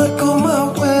are gonna go my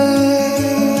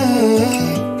way.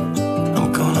 I'm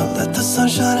gonna let the sun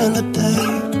shine in the day.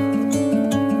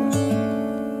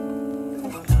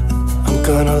 I'm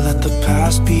gonna let the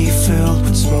past be filled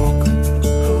with smoke.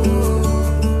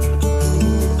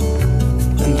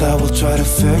 And I will try to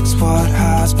fix what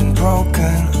has been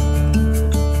broken.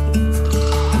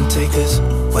 And take this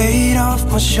weight off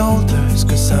my shoulders,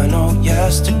 'cause I know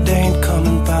yesterday ain't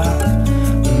coming back.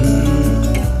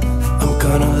 I'm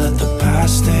gonna let the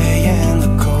past stay in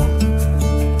the cold.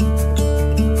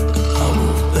 I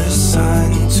will listen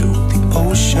to the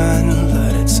ocean,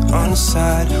 let its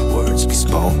unsaid words be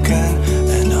spoken.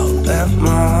 And I'll let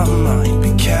my mind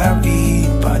be carried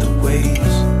by the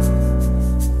waves.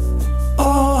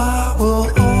 Oh, I will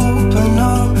open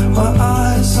up my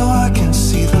eyes so I can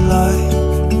see the light.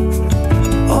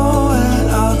 Oh, and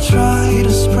I'll try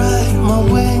to spread my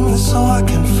wings so I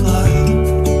can fly.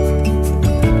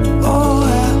 Oh,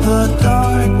 and the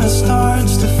darkness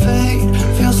starts to fade.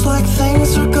 Feels like things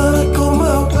are gonna go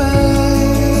my way.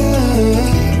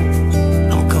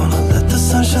 I'm gonna let the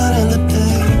sun shine in the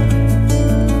day.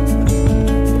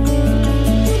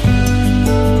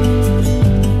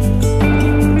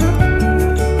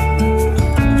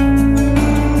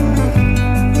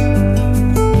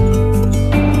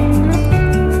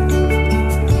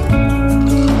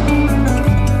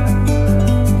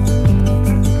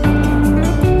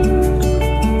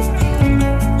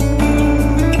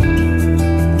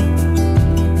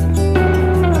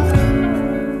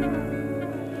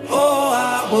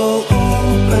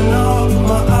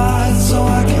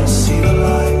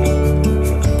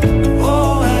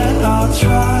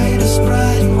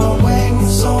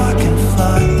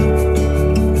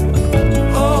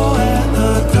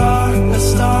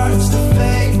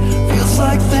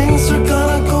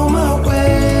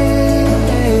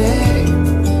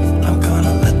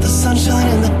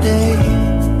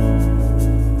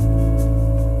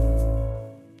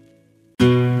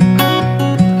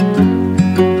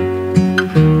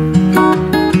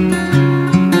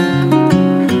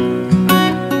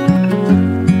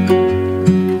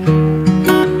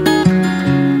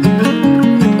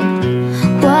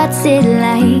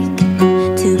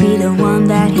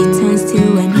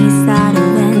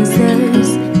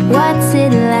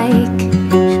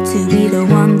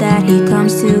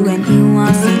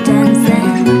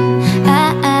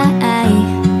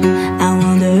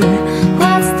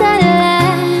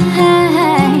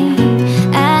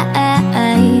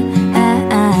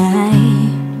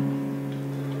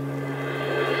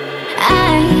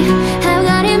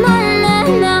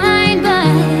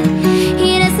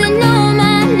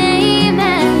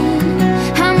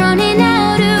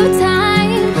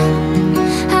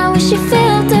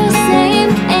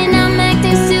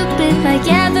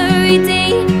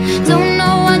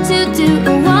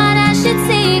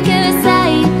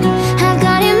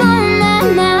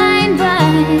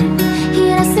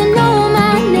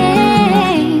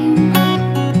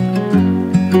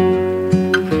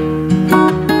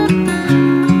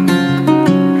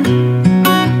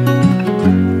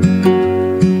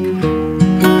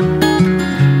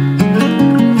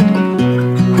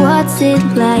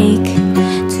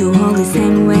 like to hold his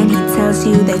hand when he tells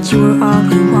you that you are all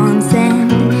he wants.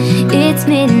 And it's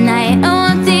midnight, oh,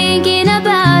 I'm thinking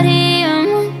about him.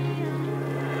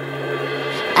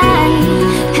 I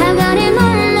have got him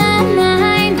on my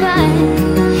mind, but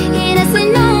he doesn't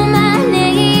know my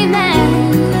name,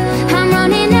 and I'm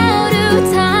running out of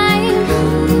time.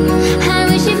 I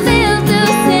wish he felt the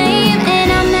same, and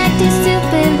I'm acting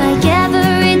stupid like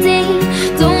every day.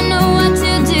 Don't know what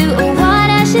to do or what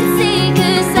I should say,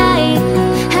 'cause I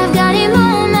have got him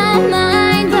on my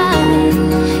mind, but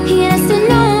he doesn't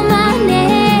know my name.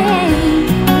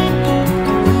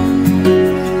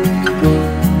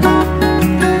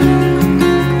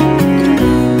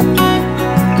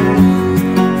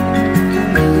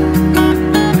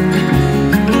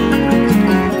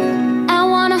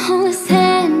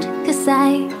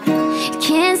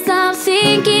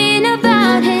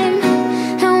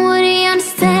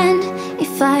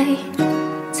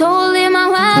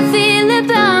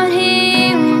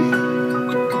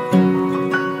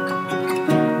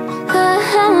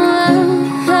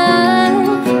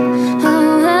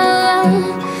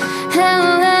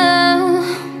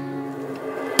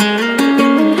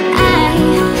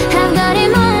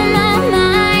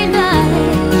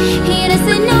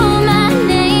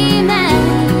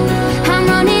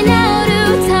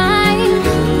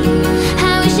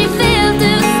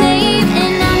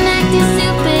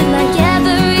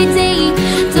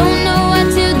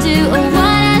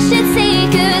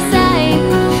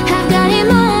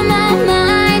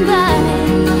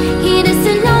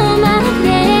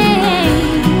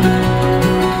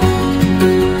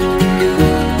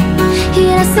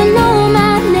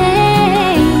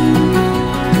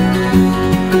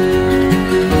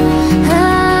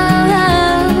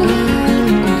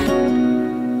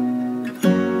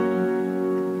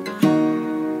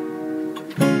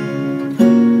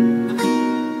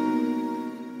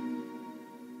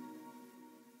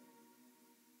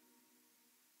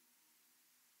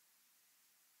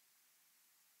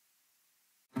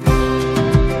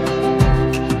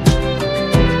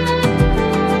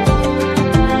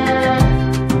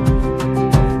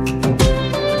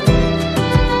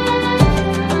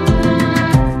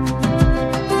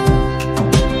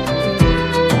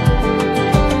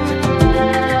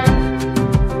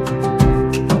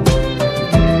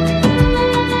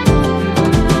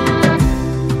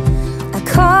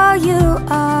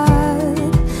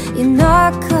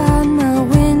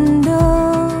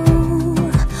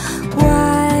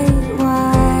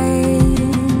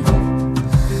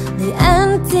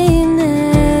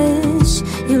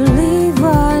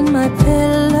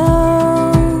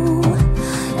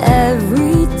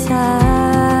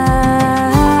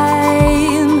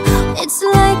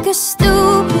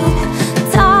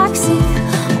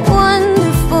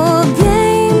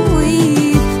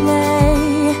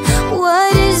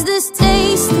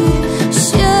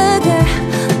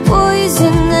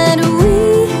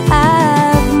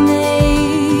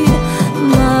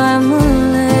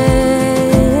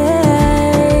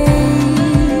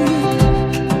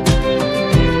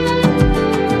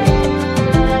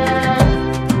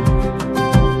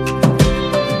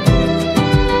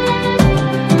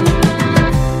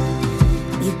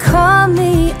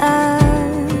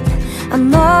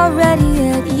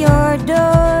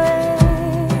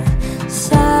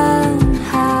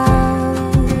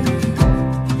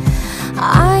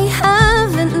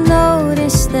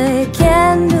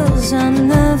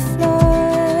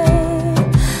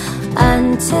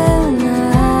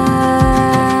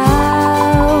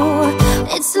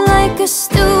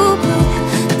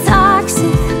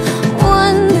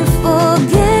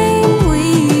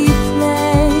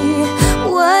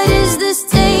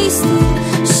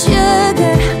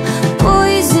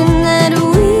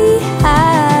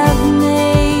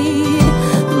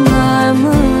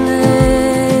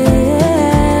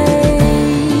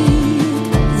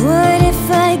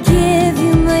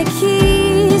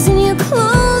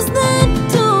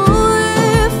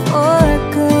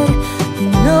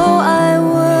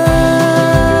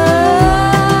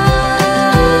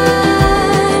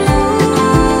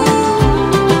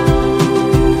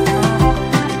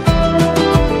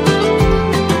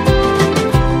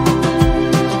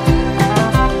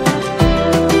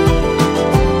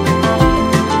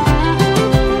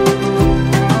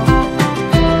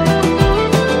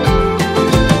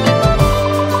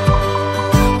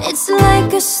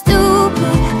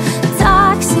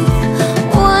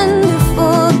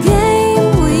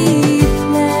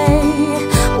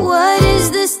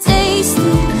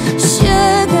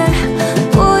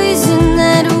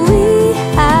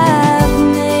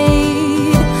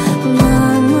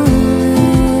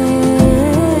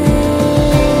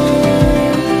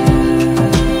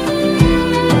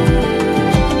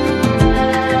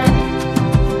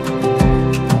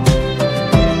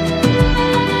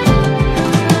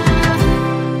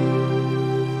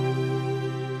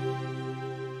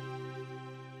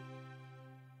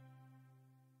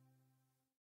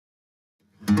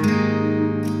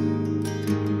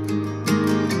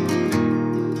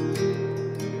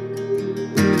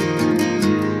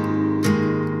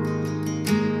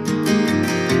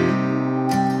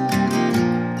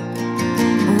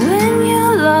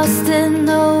 lost and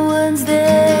no one's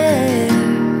there,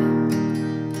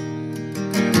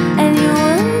 and you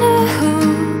wonder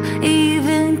who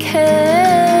even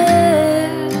cares.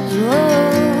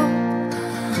 Whoa.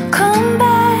 Come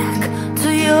back to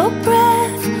your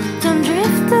breath, don't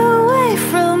drift away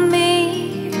from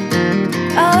me.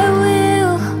 I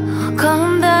will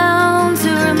come down to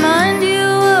remind you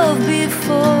of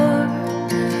before.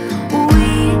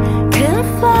 We can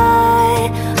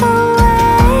fly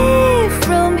away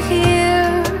from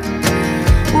here.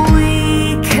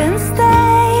 We can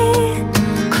stay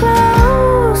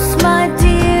close, my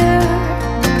dear.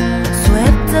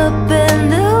 Swept up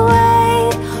and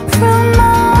away from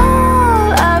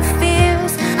all our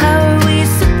fears. How are we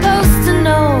supposed to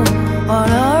know on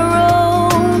our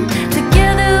own?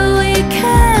 Together we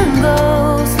can go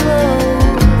slow.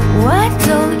 Why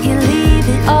don't you leave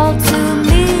it all to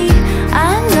me?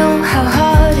 I know how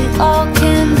hard it all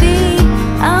can be.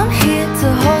 I'm here to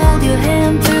hold your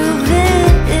hand through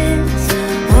this.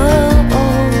 Whoa,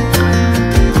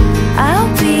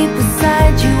 I'll be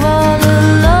beside you all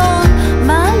along.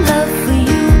 My love for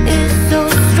you is so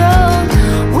strong.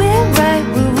 We're right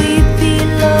where we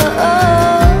belong.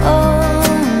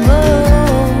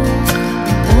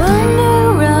 Wander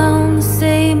around the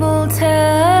same old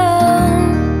town.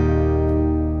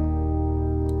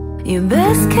 Your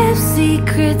best kept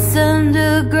secrets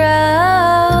underground.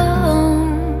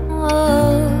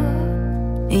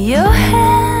 Your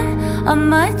hand on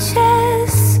my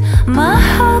chest, my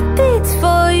heart beats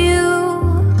for you.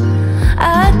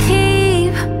 I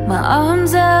keep my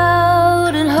arms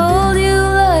out and hold you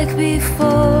like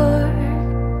before.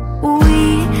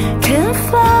 We can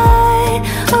fly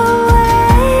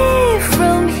away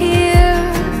from here.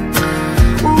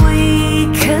 We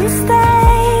can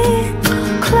stay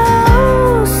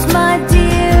close, my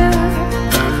dear.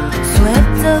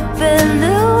 Swept up and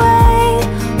away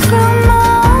from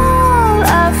all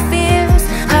our fears.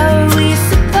 How are we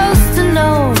supposed to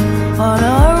know on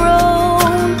our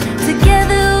own?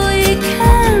 Together we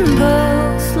can go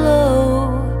slow.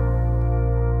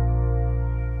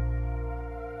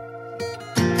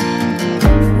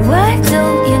 Why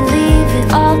don't you leave it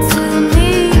all to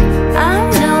me? I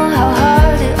know how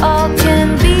hard it all can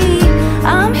be.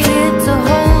 I'm here to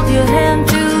hold your hand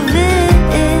through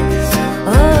this.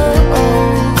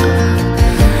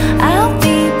 I'll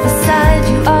be beside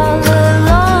you all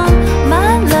along.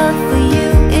 My love for you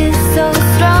is so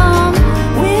strong.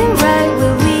 We're right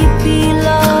where we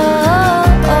belong.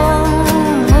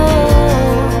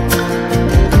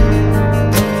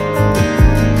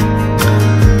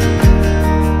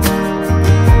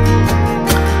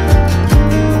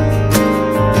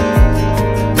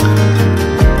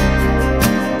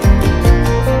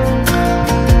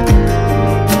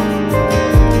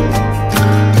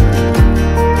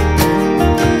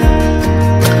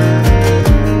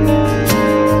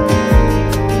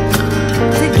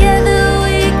 Together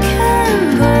we can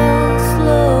go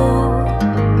slow.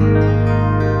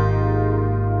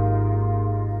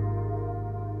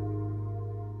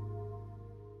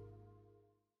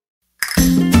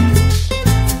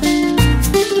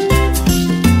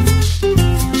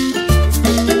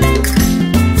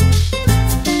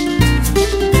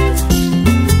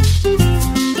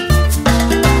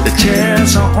 The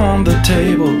chairs are on the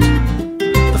table,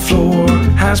 the floor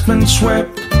has been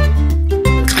swept.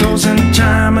 It's closing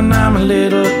time and I'm a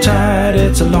little tired.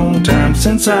 It's a long time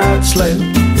since I've slept.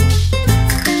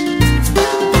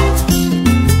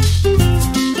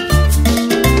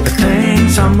 But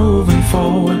things are moving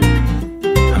forward,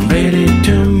 I'm ready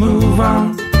to move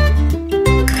on.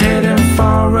 Heading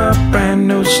for a brand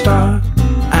new start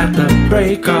at the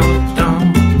break of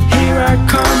dawn. Here I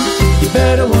come, you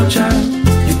better watch out,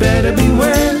 you better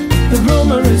beware. The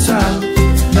rumor is out,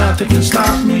 nothing can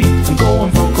stop me. I'm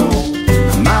going for gold,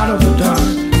 I'm out of the dark,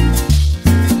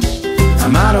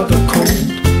 I'm out of the cold.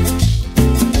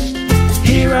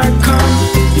 Here I come,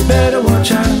 you better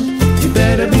watch out, you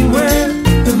better beware.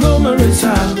 The rumor is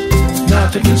out,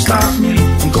 nothing can stop me.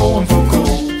 I'm going for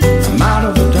gold, I'm out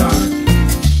of the dark,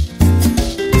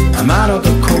 I'm out of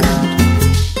the cold.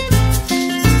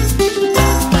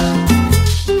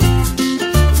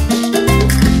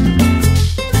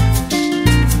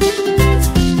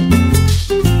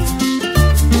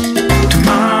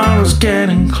 Tomorrow's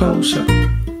getting closer,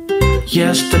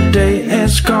 yesterday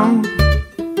is gone.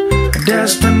 A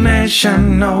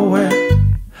destination nowhere,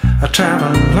 I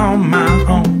travel on my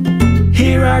own.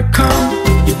 Here I come,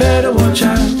 you better watch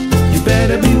out, you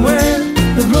better beware.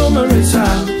 The rumor is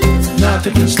out,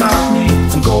 nothing can stop me.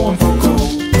 I'm going for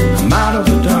gold, I'm out of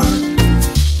the dark,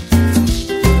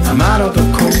 I'm out of the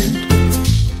cold.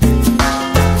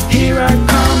 Here I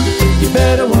come,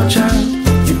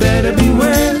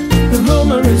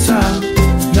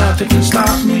 can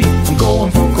stop me from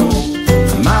going for gold.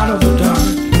 I'm out of the dark,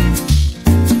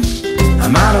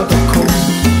 I'm out of the cold.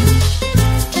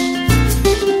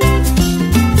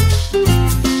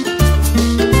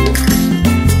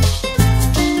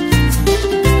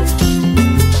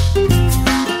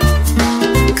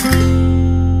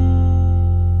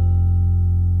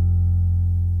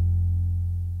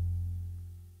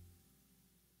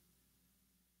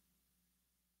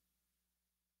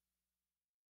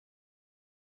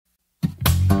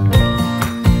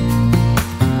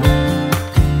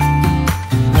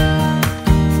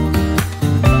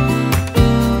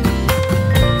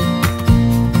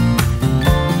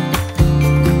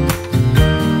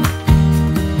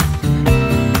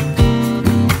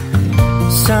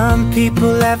 Some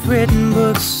people have written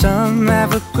books, some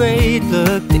have a great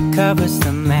look that covers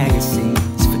the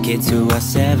magazines for kids who are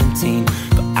 17.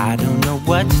 But I don't know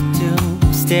what to do,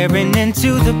 staring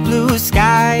into the blue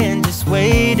sky and just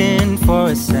waiting for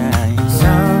a sign.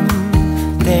 Some,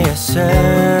 they are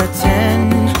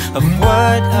certain of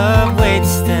what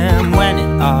awaits them when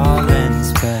it all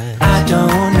ends. But I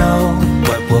don't know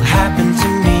what will happen to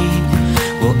me.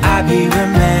 Will I be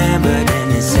remembered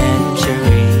in a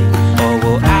century? Or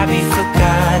will I be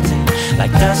forgotten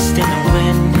like dust in the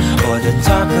wind, or the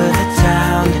talk of the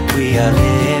town that we are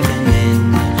living in?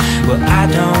 Well, I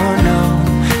don't know,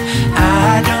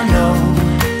 I don't know.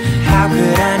 How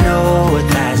could I know what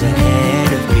lies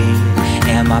ahead of me?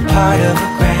 Am I part of a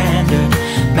grander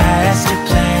master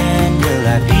plan? Will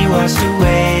I be washed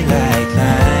away like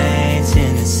lines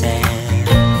in the sand?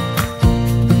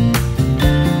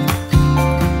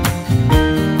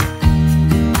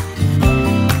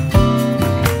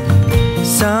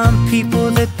 Some people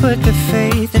that put their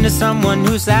faith into someone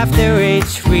who's half their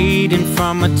age, reading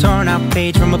from a torn out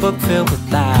page from a book filled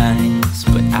with lies.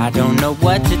 But I don't know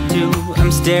what to do.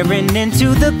 I'm staring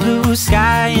into the blue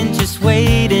sky and just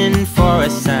waiting for a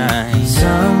sign.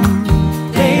 Some,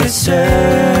 they are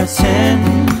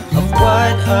certain of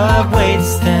what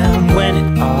awaits them when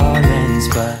it all ends.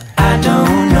 But I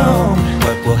don't know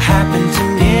what will happen to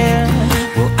me.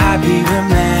 Will I be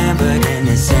remembered in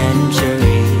a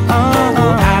century? Or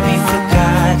will I be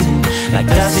forgotten like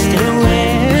dust in the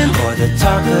wind, or the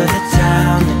talk of the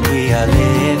town that we are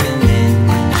living in?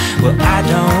 Well, I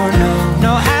don't know.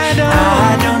 No, I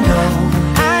don't know.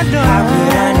 How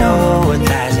could I know what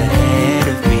lies ahead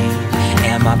of me?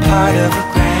 Am I part of a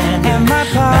grander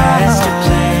master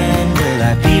plan? Will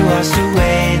I be washed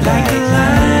away like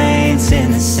lines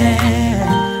in the sand?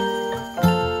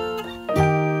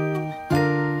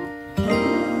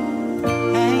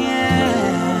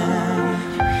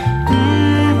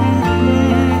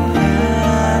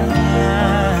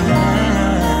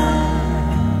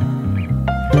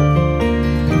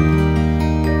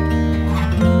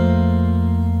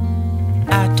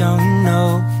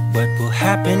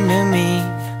 Happen to me?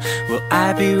 Will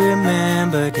I be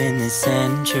remembered in this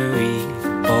century?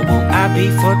 Or will I be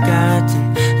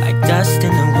forgotten like dust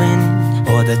in the wind,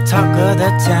 or the talk of the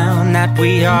town that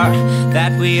we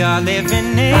are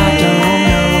living in? I don't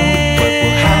know what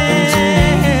will happen to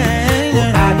me.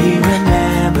 Will I be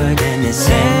remembered in this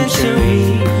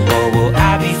century? Or will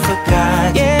I be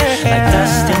forgotten like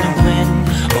dust in the wind,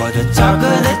 or the talk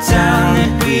of the town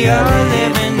that we are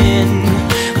living in?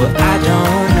 Well, I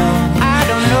don't know. I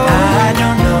don't know.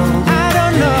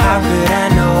 How could I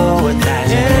know what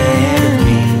lies ahead of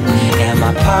me? Am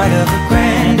I part of a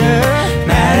grander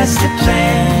master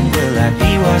plan? Will I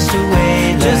be washed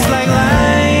away just like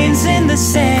lines in the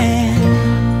sand?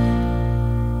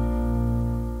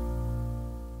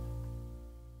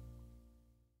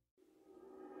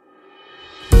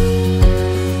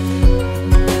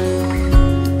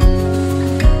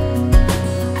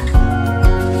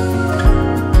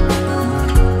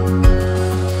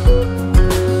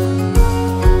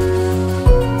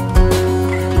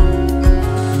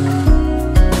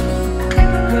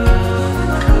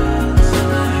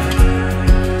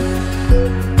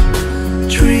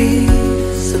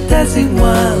 Dancing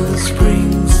while the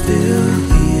spring's still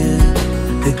here.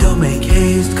 They don't make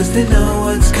haste cause they know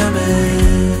what's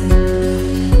coming.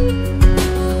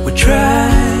 We try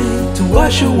to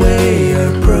wash away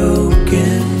our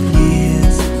broken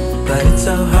years, but it's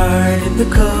so hard in the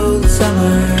cold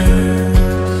summer.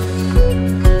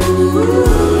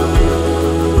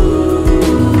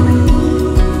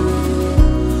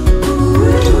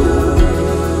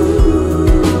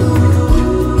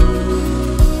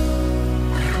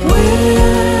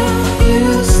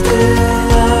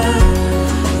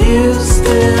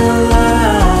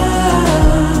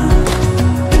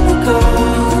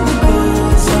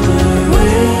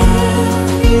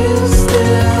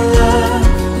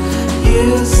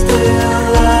 Stay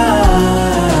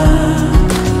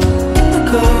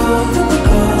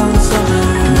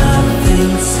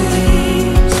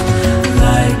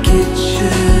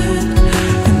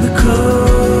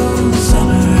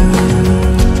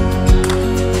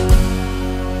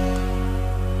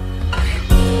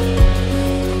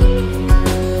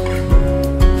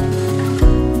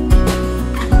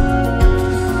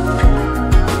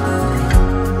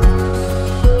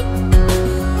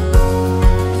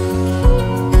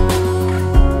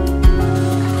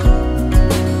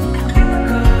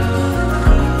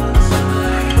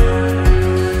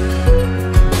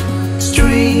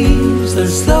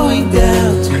slowing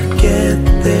down to get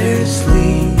their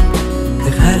sleep.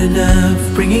 They've had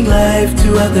enough bringing life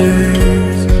to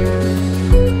others,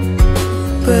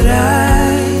 but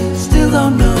I still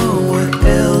don't know what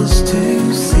else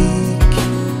to seek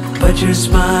but your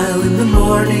smile in the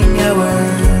morning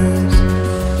hours.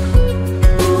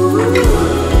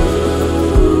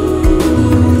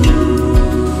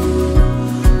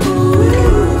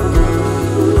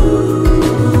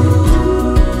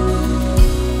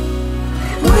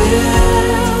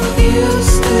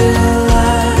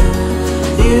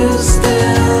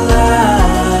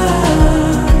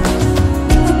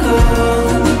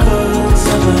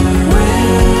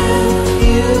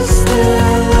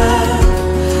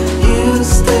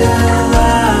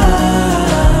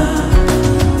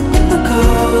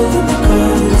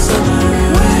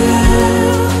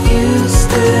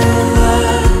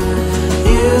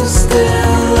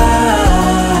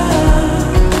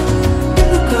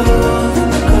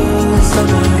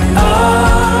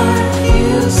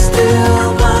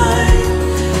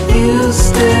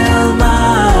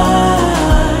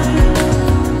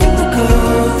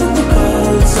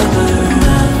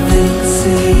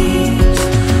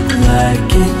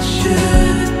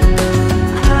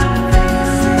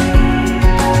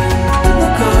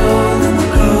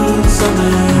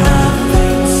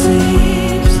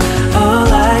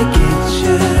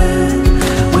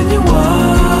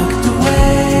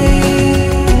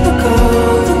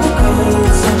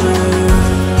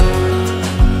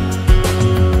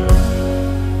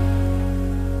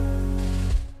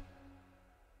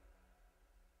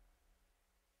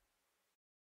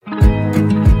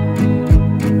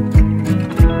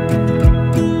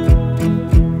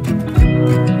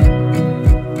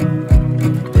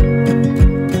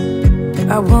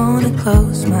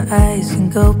 Close my eyes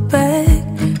and go back,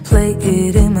 play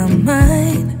it in my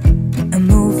mind. A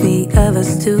movie of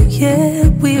us two, yeah,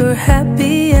 we were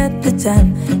happy at the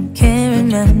time. Can't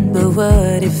remember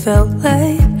what it felt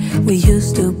like. We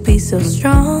used to be so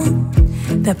strong.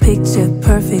 That picture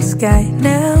perfect sky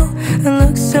now, it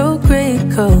looks so gray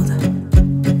and cold.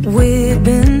 We've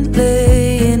been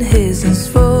laying here since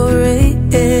 4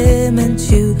 a.m. and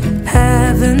you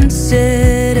haven't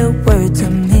said a word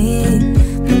to me.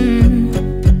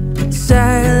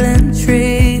 Silent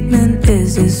treatment,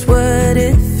 is this what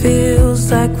it feels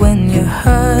like when your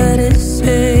heart is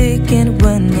aching,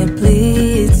 when it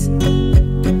bleeds?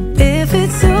 If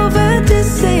it's over,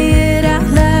 just say it out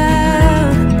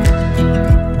loud.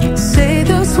 Say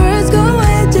those words, go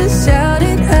ahead, just shout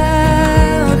it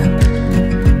out.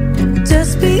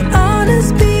 Just be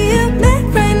honest, be a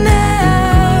man right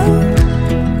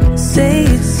now. Say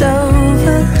it's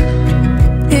over,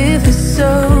 if it's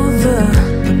over.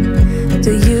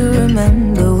 Do you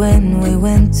remember when we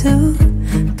went to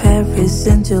Paris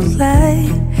in July?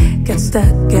 Got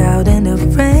stuck out in the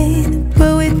rain,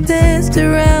 but we danced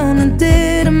around and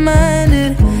didn't mind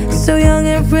it. So young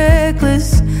and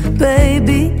reckless,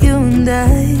 baby, you and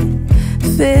I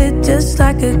fit just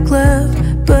like a glove,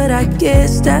 but I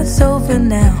guess that's over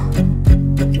now.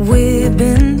 We've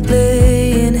been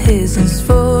laying here since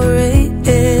 4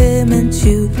 a.m. and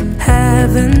you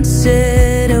haven't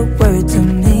said a word to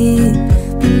me.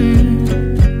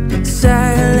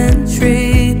 Silent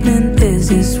treatment, is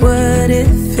this what it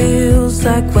feels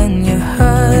like when your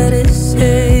heart is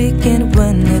aching,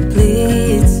 when it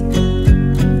bleeds?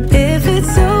 If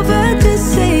it's over,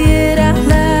 just say it out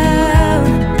loud.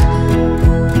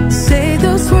 Say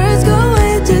those words, go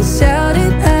ahead, just shout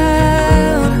it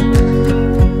out.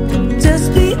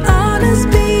 Just be honest,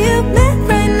 be a man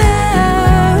right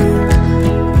now.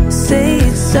 Say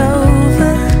it's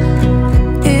over,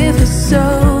 if it's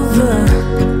over.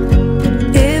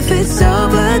 It's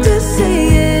over, just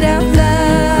say it out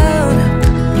loud.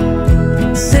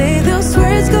 Say those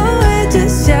words, go ahead,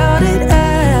 just shout it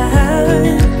out.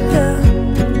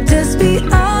 Just be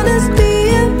honest, be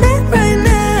a man right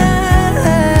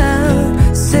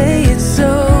now. Say it's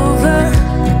over,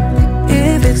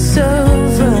 if it's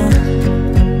over.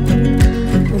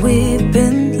 We've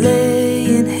been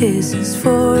laying here since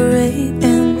 4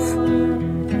 a.m.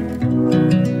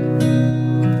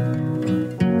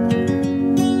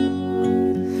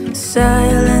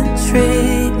 Silent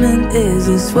treatment, is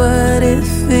this what it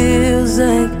feels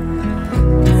like?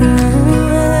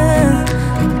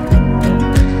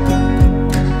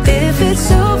 If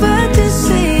it's over, just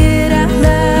say it out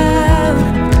loud.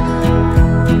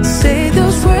 Say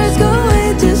those words, go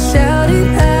ahead, just shout it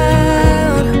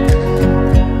out.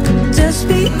 Just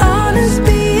be honest,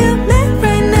 be a man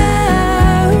right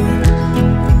now.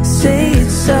 Say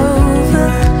it's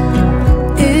over,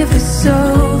 if it's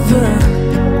over.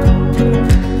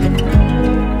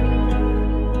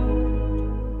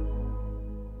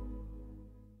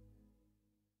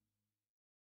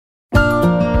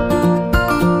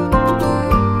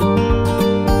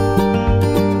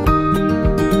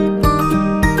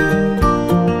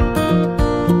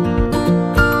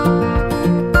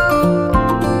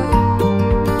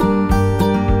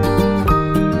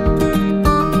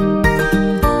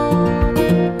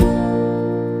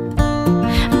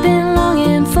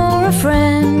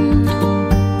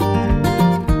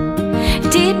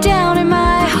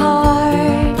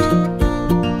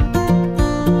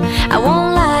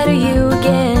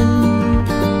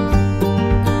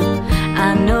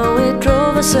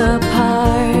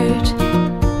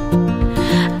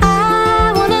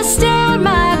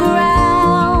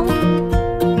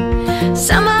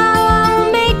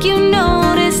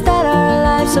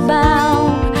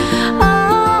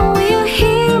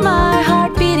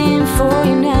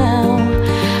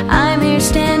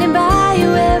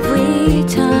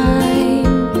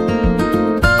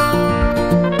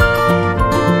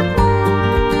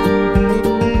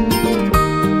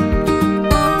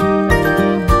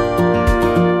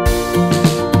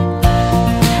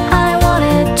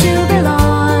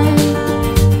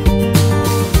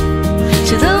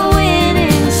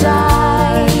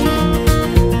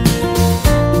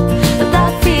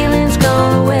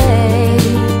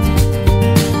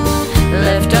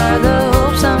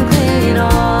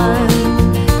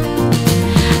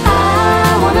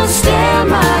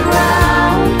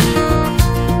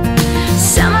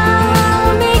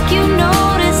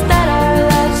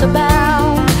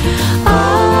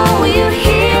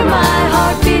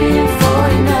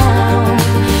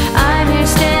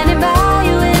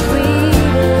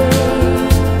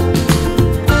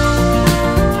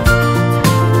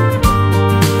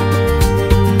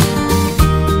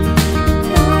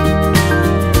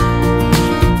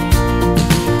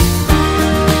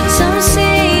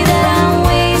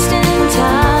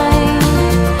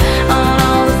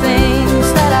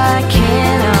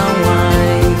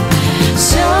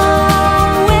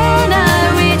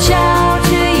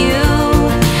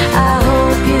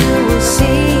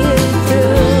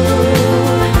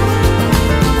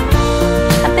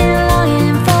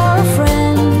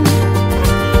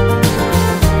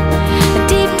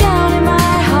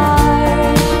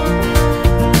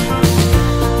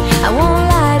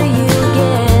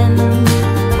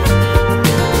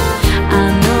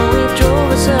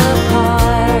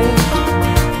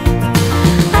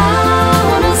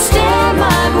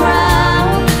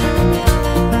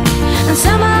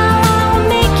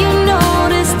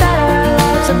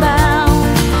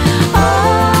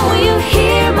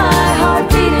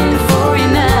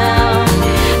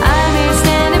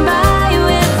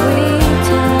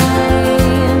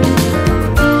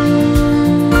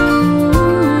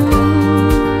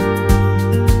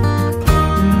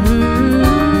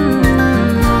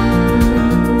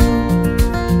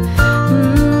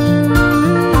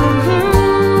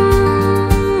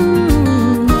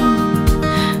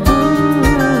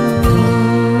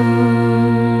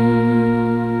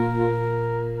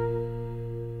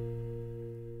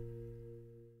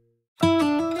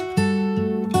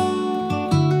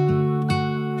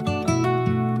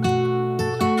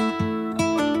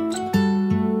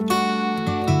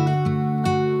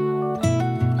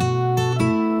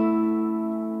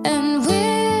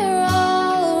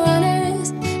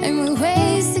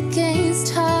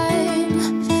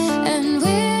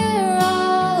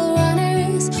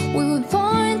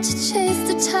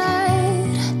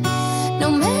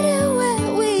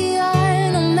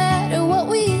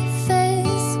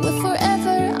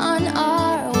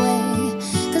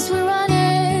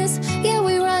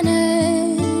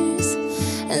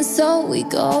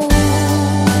 go.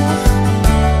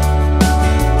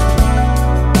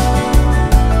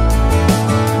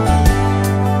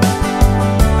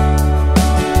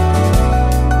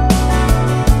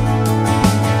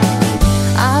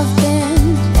 I've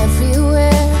been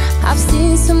everywhere, I've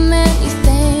seen so many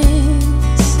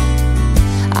things.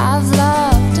 I've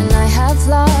loved and I have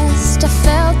lost, I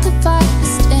felt the fire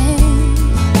sting.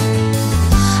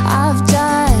 I've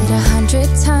died 100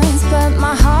 times, but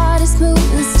my heart is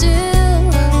moving still.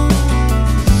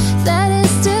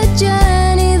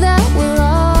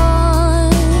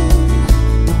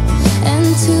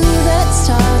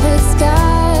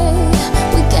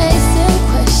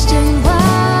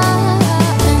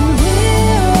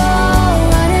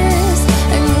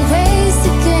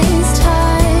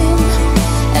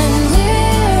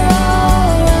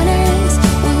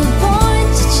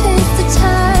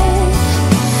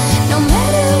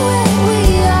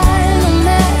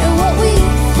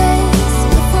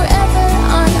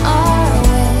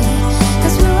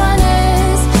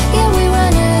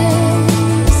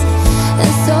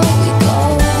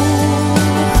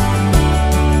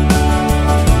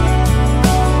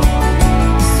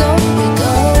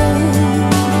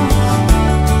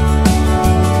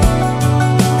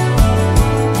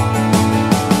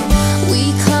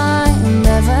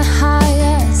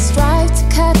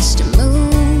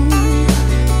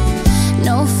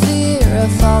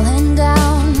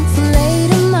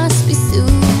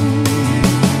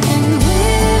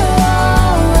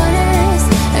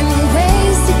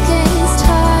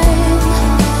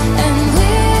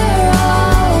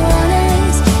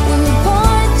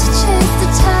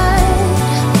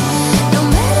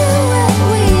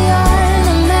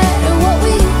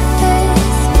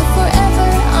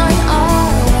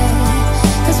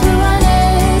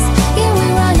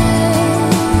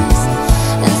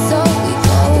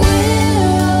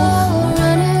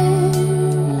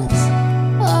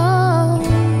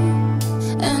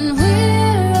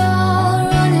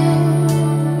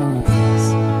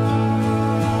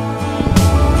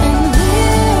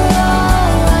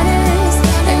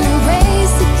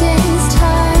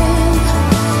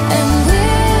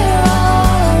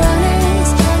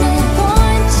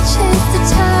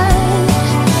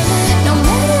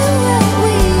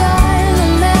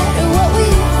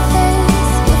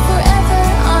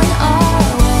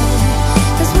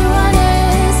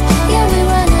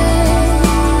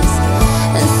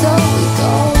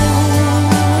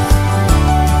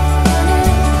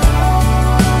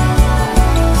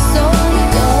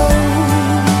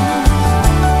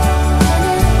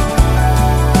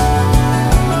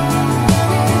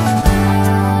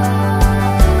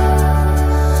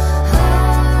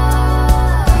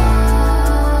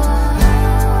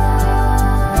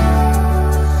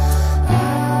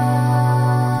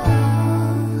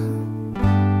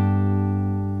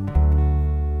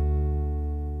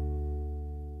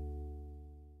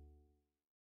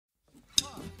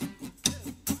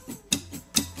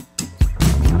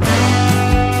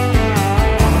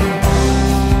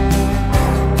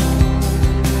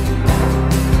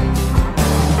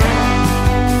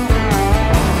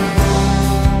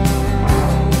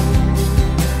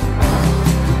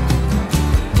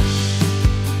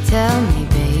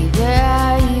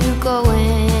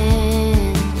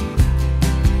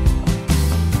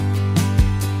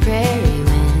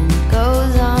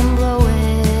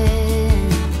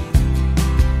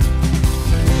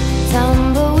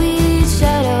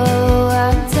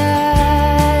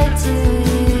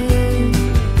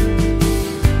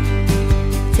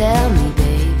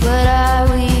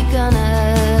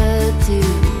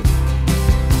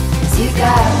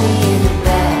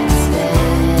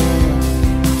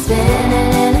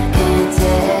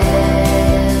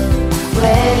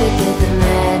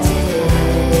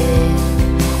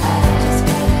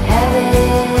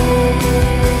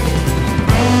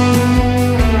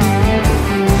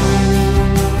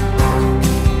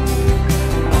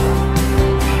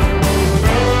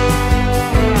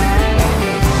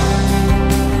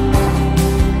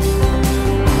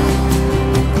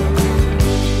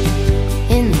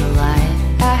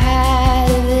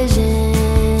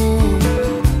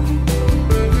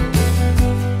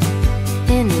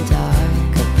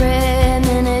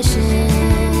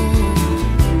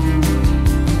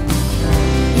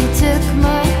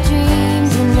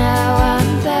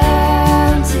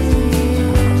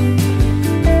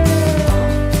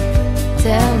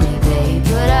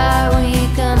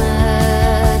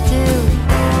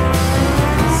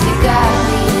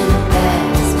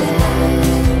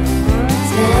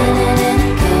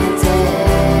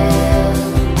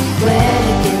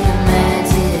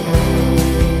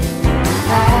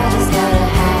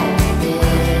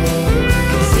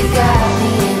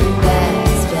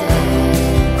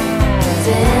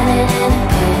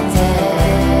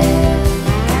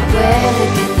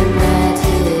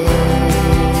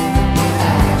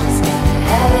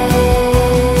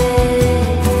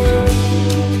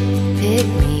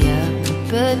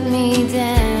 put me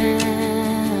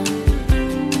down.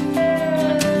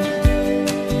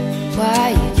 Why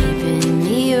are you keeping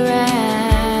me around?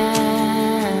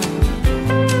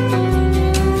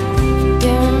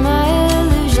 You're my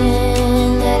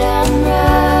illusion that I'm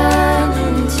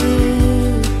running to.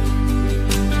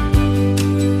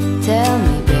 Tell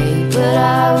me, babe, what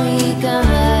are we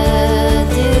gonna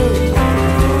do?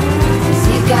 'Cause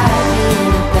you got me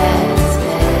in a bad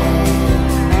spell,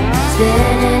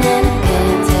 spinning and I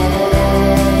can't tell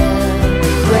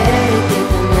where to get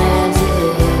the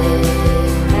magic.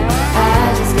 I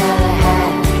just gotta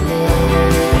have it.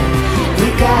 You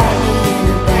got me in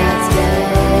a bad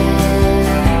spell,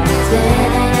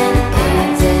 spinning and I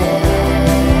can't tell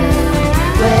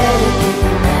where to get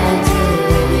the magic.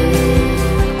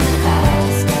 I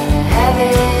just gotta have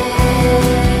it.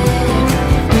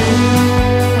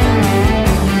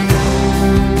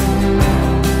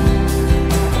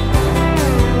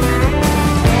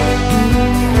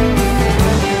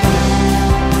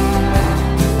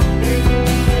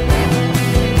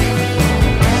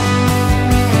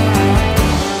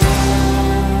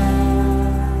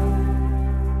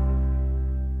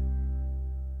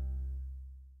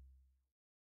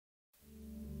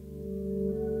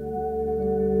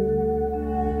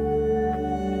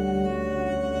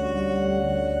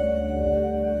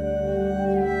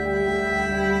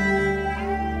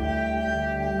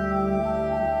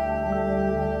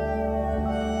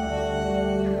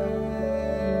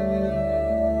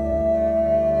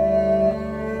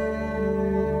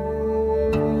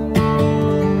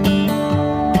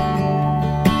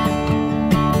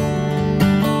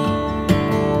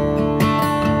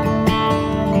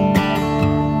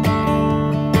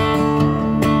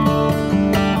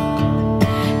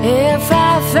 If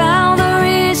I found the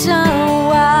reason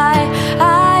why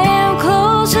I am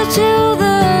closer to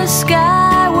the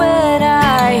sky when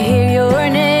I hear your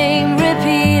name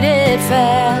repeated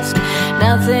fast,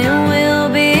 nothing will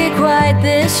be quite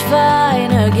this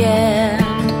fine again.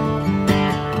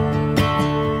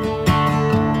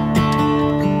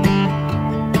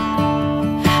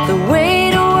 The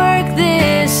way to work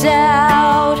this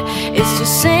out is to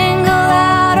single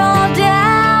out all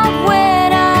doubt.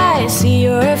 When I see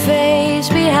your face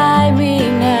behind me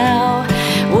now,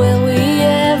 will we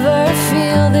ever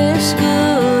feel this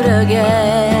good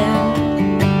again?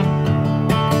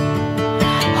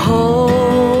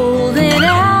 Holding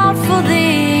out for the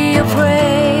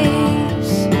appraise.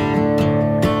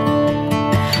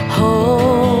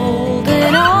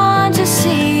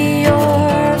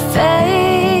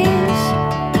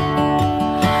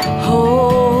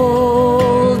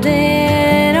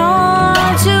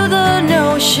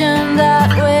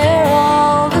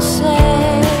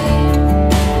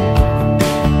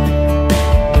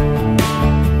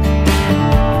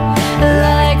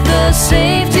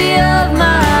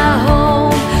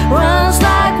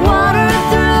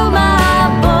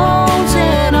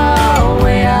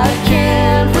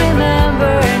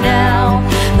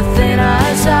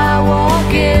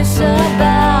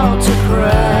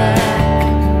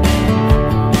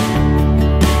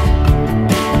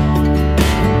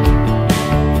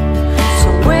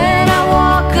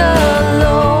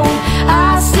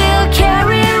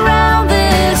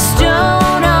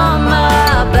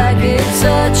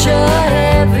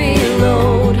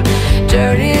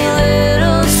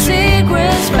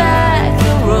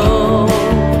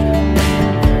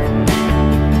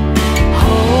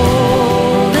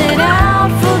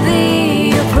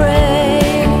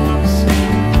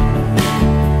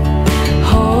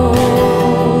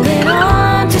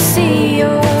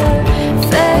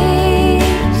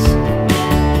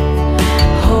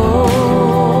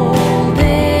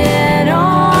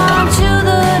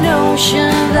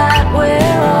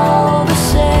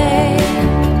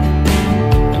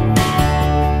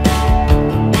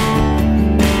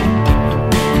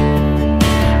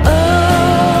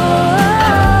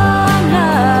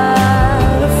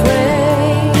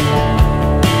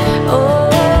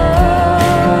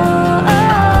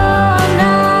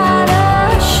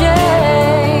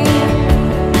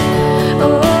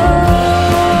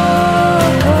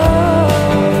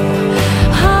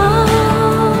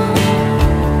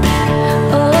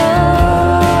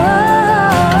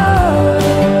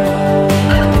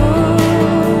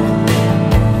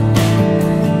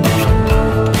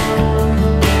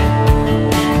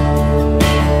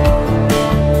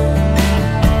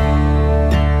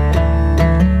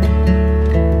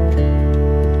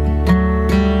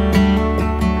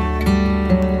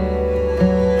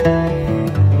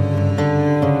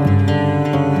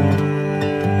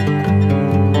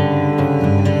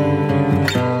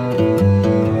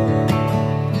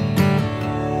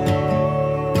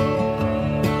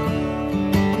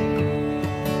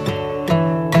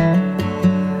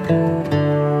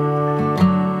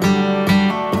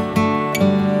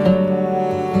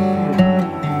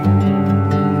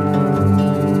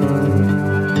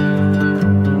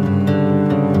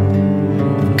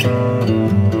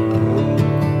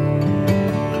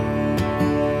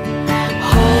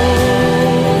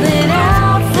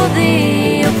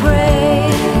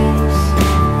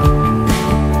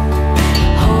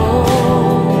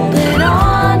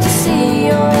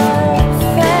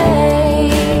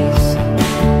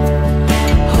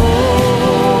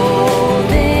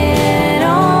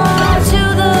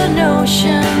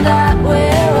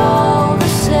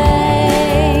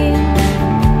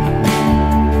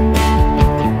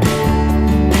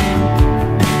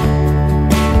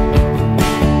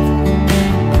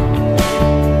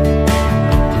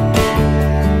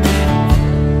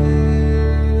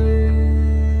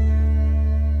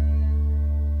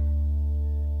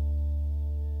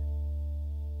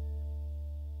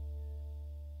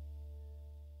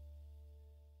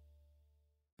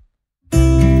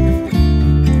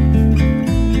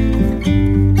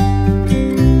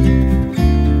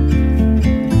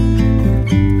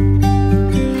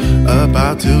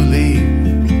 about to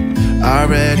leave,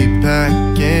 already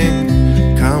packing.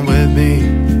 Come with me,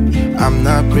 I'm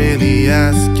not really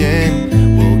asking.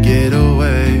 We'll get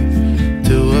away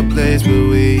to a place where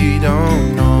we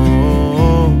don't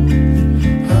know.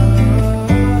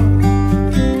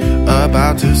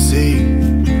 About to see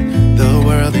the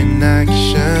world in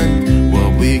action,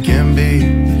 what we can be,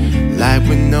 life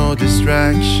with no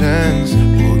distractions.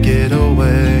 We'll get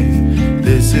away,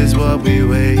 this is what we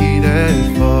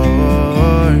waited for.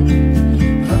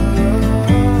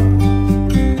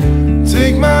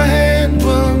 Take my hand,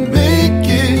 we'll make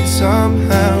it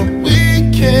somehow. We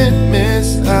can't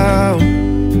miss out.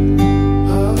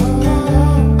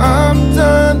 I'm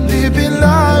done living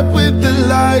life with the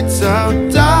lights out,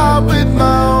 down with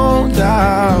my own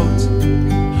doubts.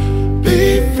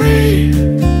 Be free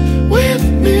with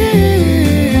me.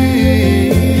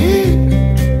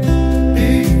 Be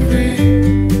free.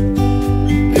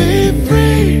 Be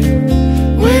free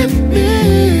with me.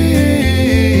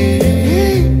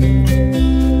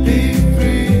 Be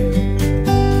free.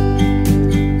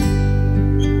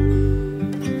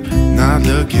 Not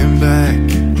looking back,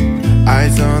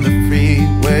 eyes on the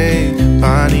freeway,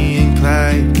 Bonnie and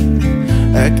Clyde,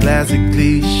 a classic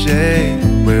cliche.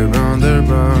 We're on the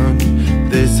run,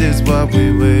 this is what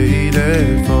we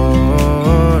waited for.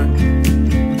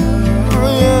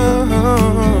 Oh, yeah.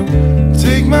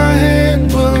 Take my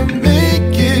hand, we'll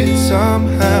make it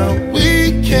somehow.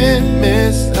 We can't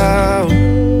miss out.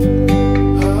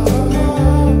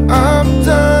 I'm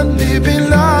done living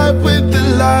life with the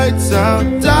lights out,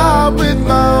 down with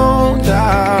my own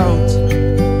doubts.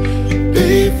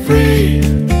 Be free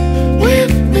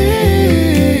with me.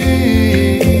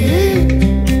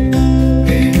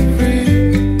 Be free.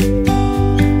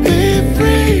 Be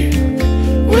free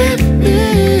with me.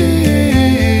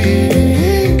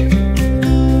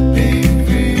 Be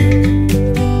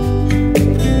free.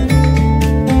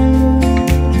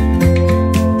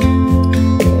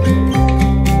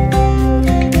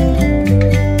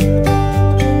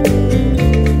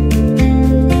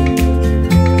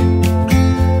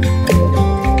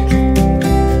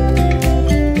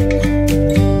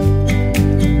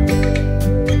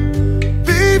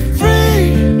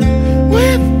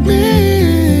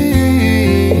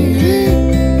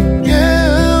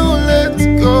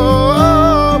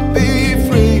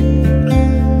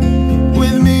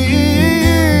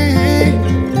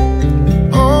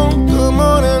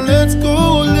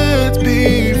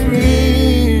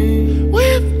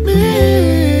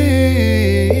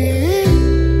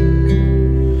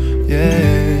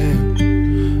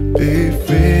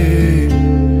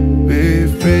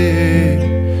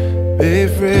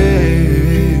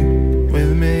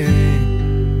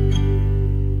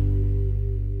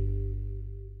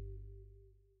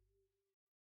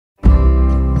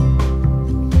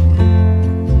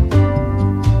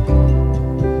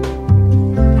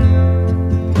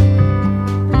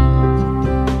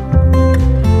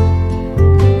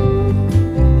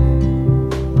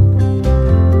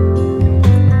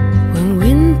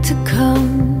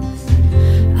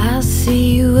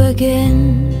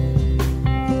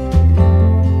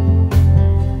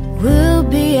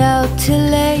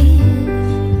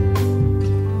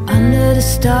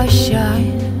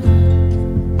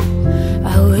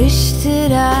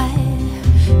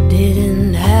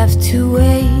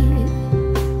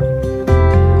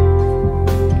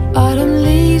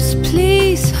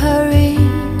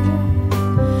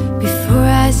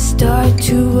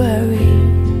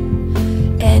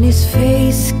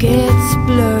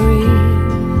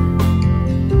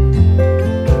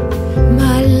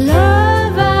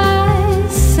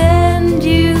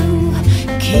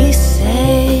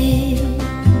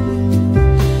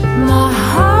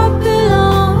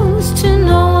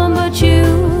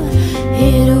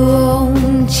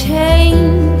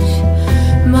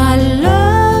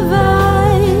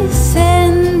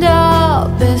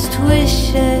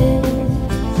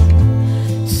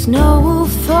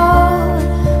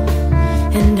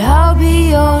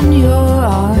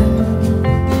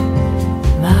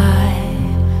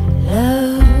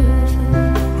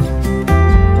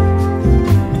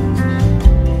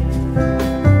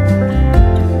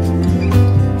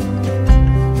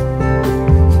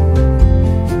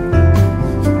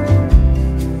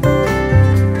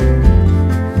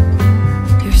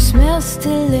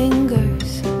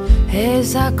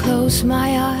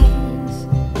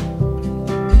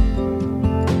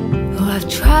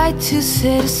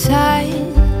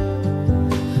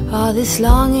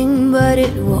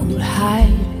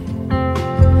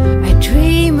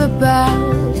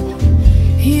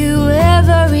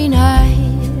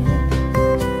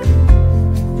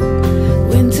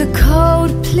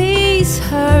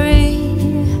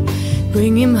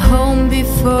 him home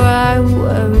before I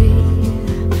worry,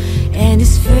 and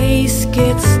his face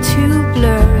gets too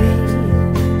blurry.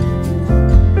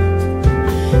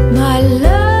 My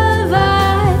love,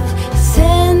 I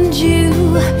send you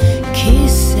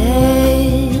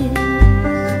kisses.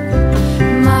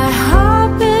 My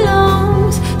heart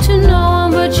belongs to no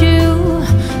one but you.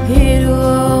 It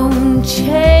won't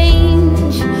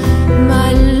change.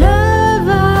 My love,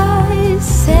 I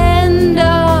send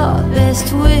our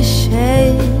best wishes.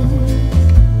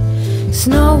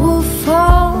 Snow will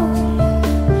fall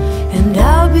and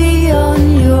I'll be on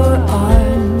your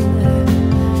arm,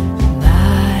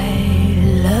 my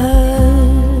love.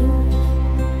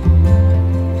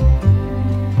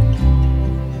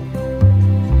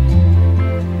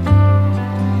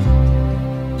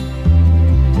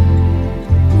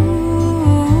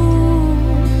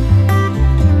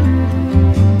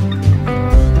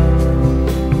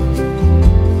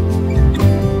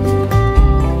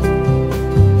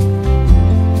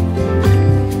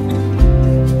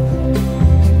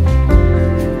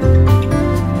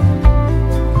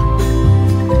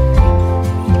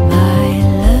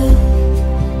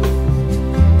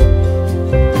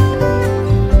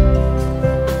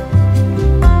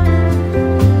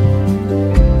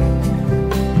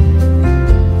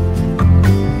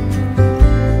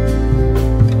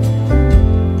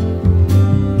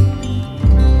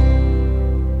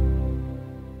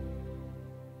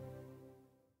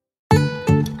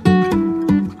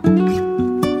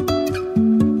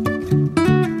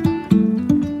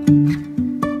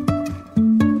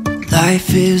 Life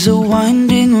is a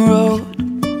winding road,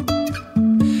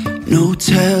 no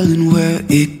telling where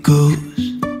it goes.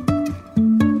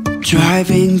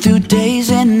 Driving through days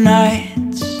and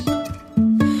nights,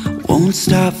 won't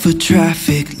stop for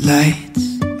traffic lights.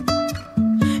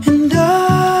 And I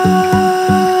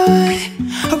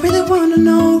really wanna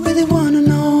know,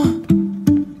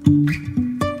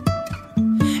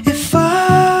 if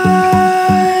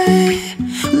I'll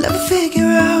ever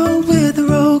figure out where the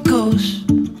road goes.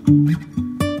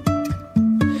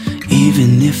 Even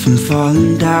if I'm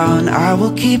falling down, I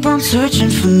will keep on searching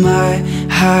for my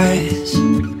highs.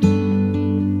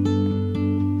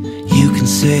 You can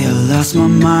say I lost my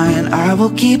mind, I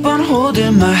will keep on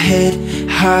holding my head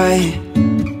high.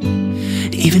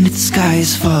 Even if the sky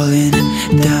is falling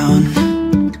down.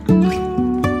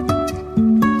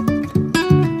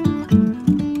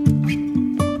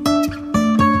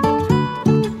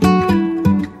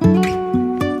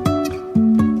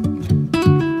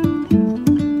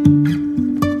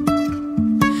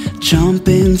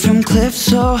 Jumping from cliffs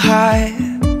so high,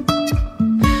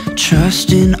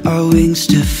 trusting our wings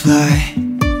to fly.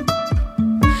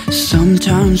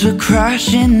 Sometimes we're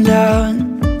crashing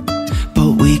down,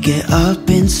 but we get up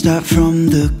and start from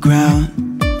the ground.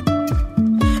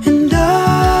 And I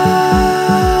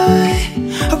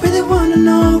really wanna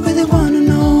know,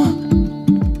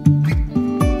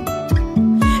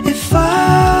 if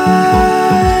I'll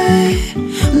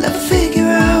ever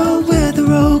figure out where the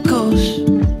road goes.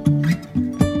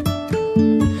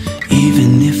 Even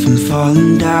if I'm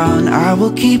falling down, I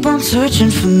will keep on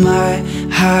searching for my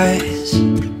highs.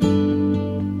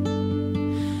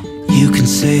 You can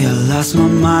say I lost my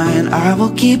mind, I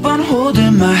will keep on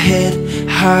holding my head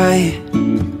high.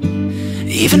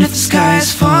 Even if the sky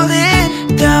is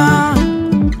falling down,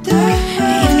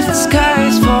 even if the sky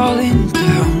is falling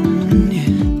down, yeah.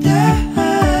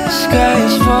 The sky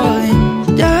is falling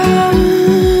down.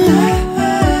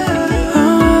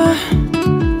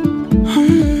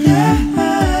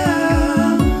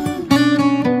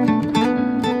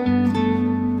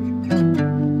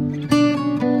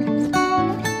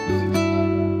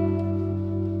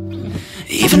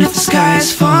 Even if the sky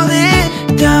is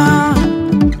falling down,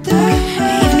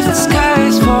 even if the sky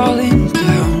is falling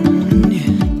down,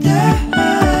 yeah.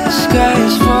 The sky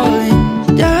is falling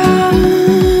down.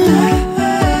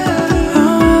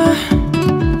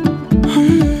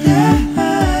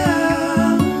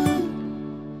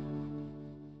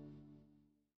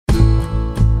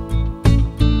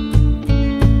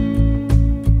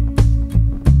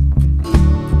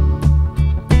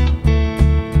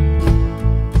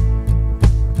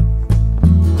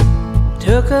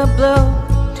 Took a blow,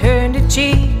 turned a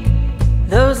cheek.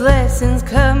 Those lessons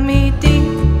cut me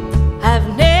deep. I've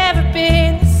never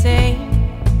been the same.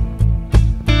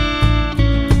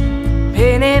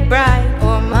 Painted bright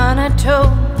or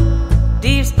monotone,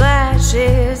 deep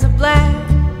splashes of black.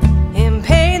 In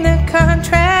pain the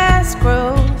contrast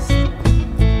grows.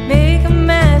 Make a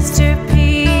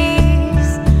masterpiece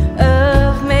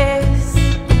of mess.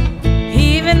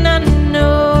 Even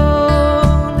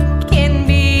unknown can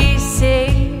be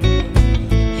saved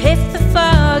if the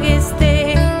fire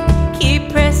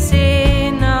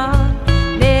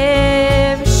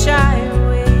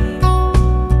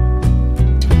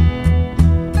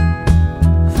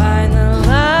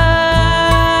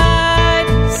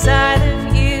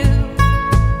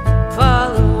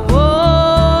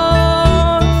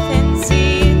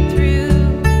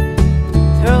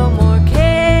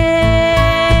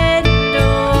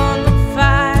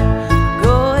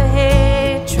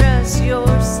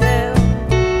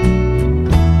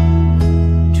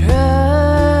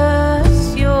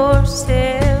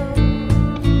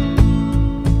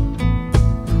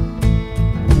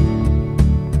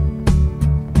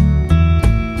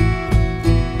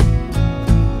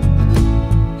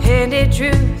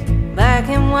truth, black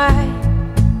and white.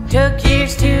 Took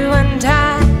years to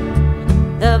untie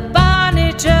the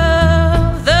bondage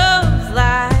of those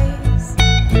lies.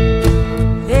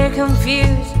 They're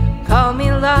confused, call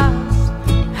me lost.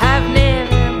 I've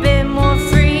never been more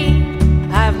free.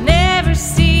 I've never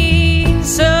seen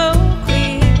so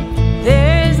clear.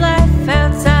 There is life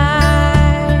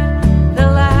outside the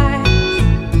lies.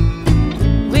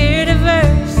 We're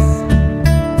diverse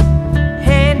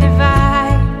and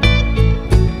divide.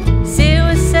 Sit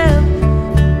with self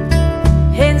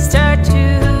and start to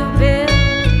build.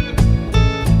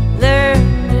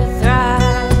 Learn to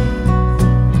thrive.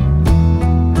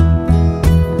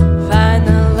 Find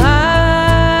the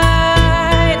light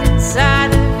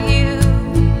inside of you.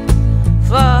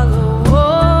 Follow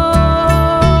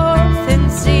warmth and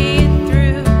see it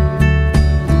through.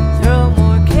 Throw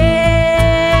more candle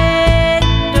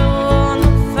on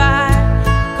the fire.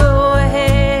 Go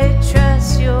ahead,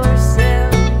 trust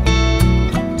yourself.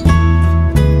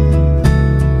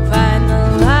 Find the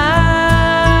light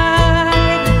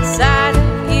inside of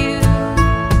you.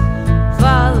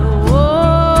 Follow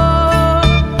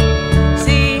warmth,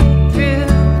 see it through.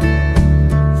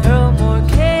 Throw more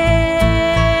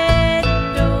candle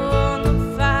on the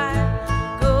fire.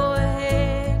 Go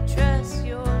ahead, trust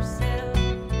yourself.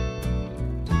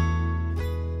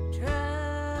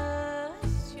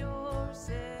 Trust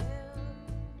yourself.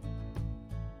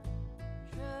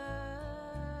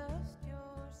 Trust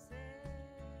yourself.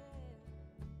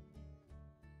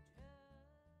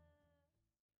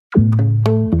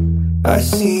 I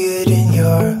see it in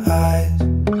your eyes.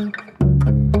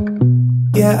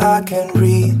 Yeah, I can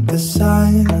read the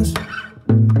signs.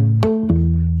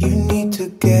 You need to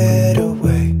get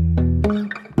away.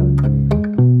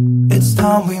 It's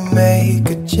time we make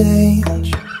a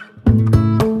change.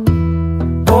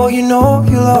 Oh, you know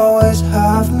you'll always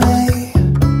have me.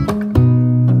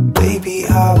 Baby,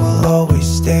 I will always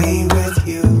stay with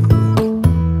you.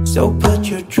 So put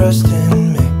your trust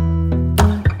in me.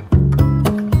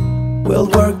 We'll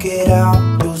work it out,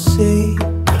 you'll see.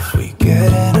 If we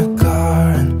get in a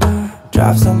car and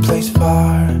drive someplace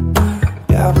far,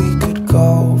 yeah, we could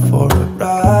go for a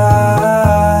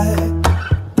ride.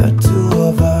 The two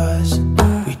of us,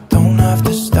 we don't have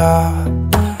to stop.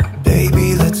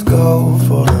 Baby, let's go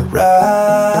for a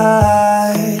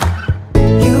ride.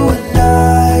 You and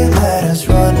I, let us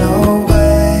run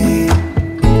away.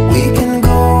 We can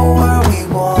go where we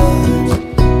want.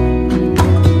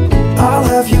 I'll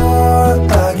have your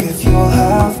bag if you'll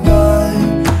have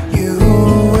mine. You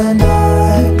and I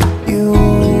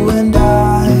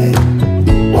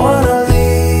wanna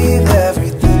leave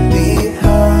everything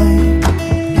behind.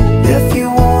 If you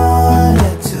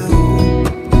wanted to,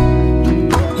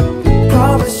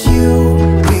 promise you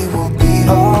we will be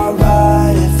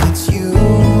alright. If it's you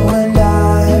and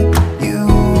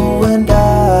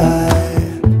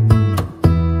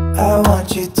I want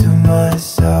you to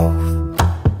myself.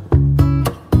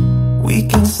 We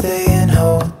can stay in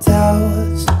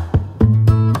hotels,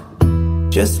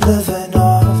 just living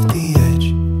off the edge.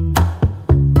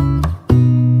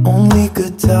 Only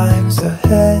good times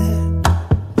ahead.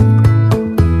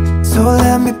 So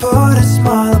let me put a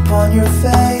smile upon your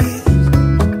face.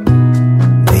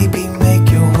 Baby, make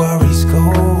your worries go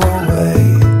away.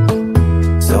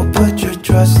 So put your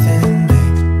trust in me.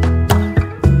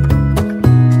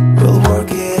 We'll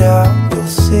work it out, you'll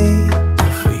see.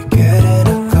 If we get in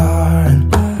a car and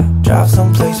drive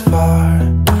someplace far,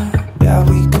 yeah,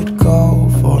 we could go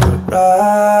for a ride.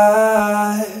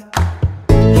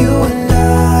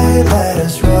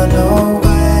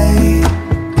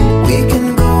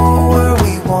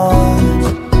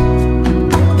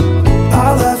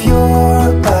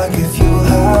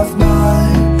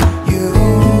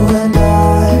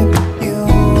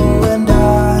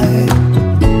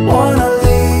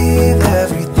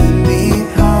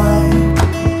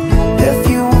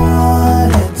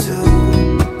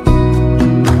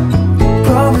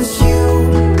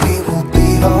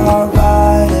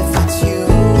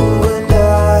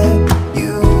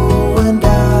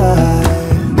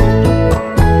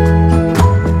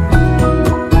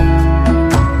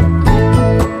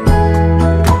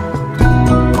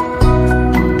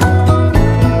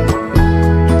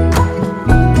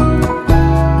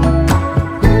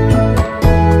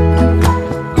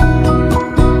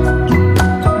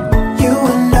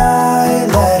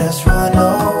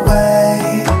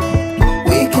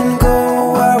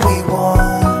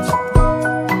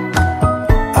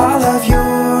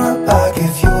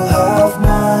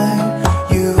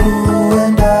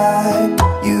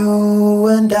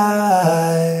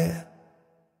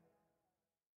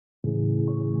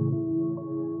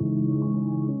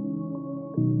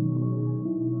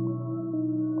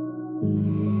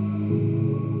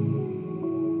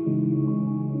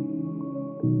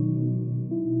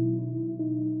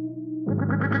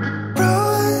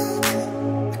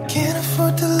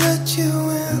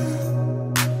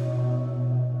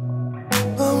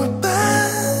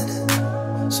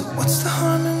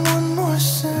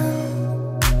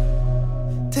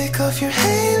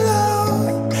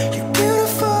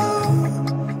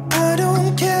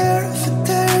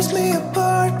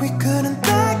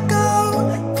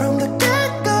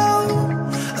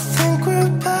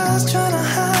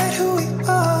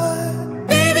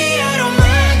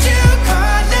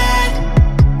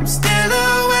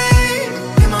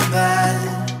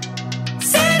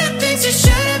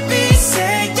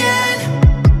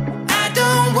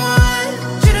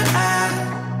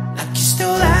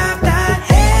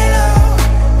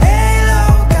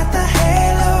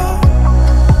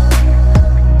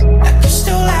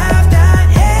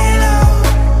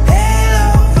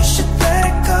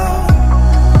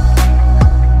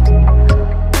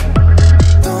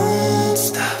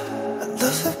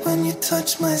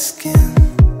 my skin.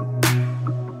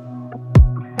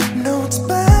 No, it's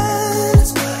bad,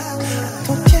 it's bad. I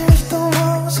don't care if the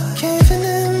walls are caving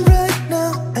in right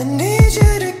now. I need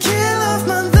you to kill off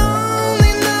my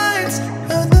lonely nights.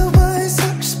 Otherwise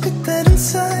I'll just put that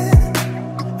inside.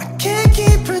 I can't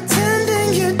keep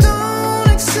pretending you don't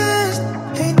exist.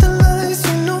 Hate the lies,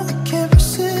 you know I can't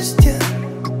resist, yeah.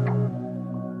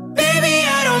 Baby,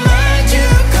 I don't mind you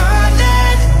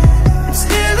calling. I'm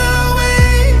still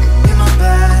awake in my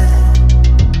bed.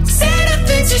 Say the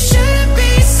things you shouldn't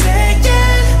be saying.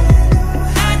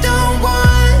 I don't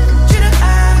want you to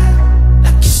act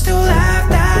like you still have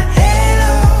that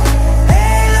halo.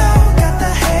 Halo, got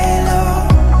the halo.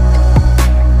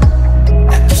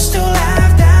 Like you still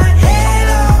have that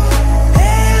halo.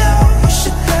 Halo, you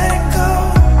should let it go.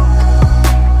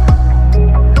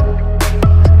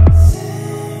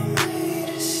 Sing me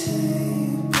to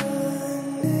sleep, I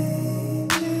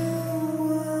need you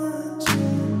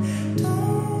watching.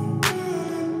 Don't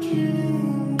wanna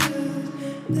dream, just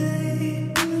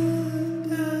lay to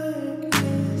darkness.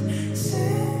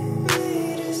 Sing me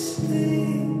to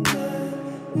sleep, I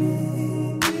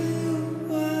need you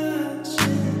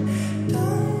watching.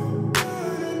 Don't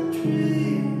wanna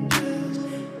dream, just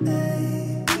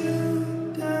lay to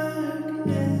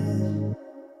darkness.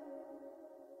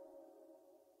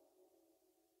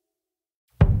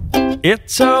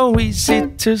 It's so easy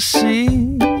to see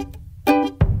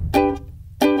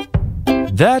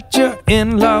that you're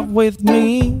in love with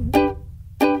me.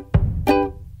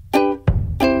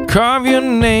 Carve your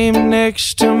name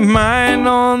next to mine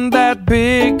on that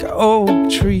big oak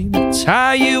tree. That's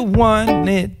how you want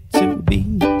it to be.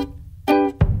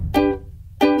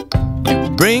 You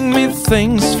bring me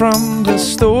things from the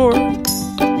store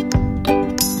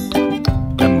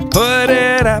and put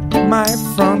it at my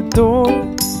front door.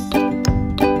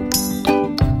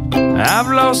 I've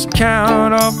lost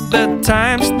count of the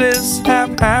times this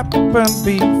have happened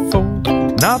before.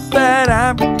 Not that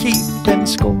I'm keeping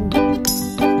score,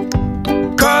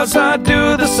 'cause I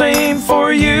do the same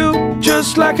for you,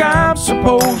 just like I'm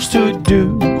supposed to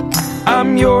do.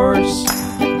 I'm yours,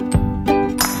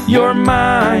 you're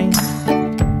mine.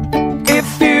 If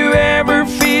you ever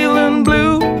feeling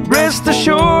blue, rest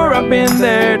assured I've been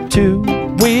there too.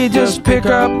 We just pick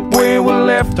up where we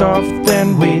left off,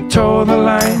 then we toe the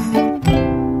line.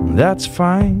 That's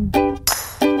fine.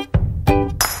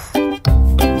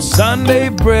 Sunday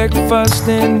breakfast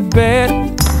in bed,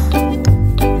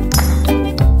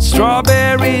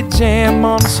 strawberry jam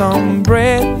on some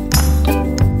bread.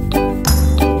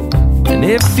 And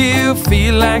if you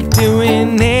feel like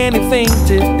doing anything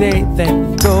today,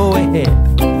 then go ahead.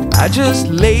 I just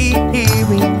lay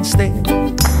here instead,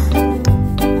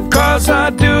 'cause I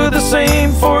do the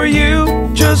same for you,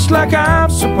 just like I'm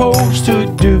supposed to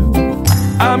do.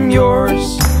 I'm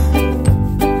yours,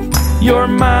 you're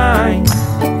mine.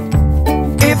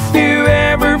 If you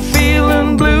ever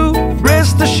feeling blue,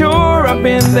 rest assured I've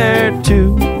been there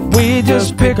too. We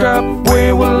just pick up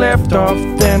where we left off,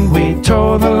 then we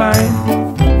toe the line.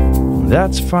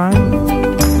 That's fine.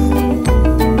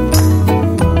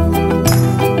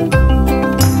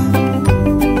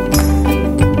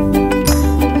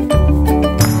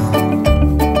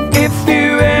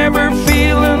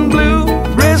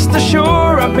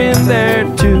 Sure, I've been there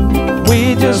too.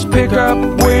 We just pick up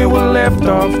where we left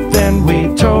off, then we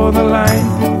toe the line.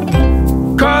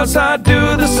 'Cause I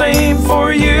do the same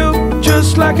for you,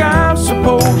 just like I'm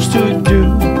supposed to do.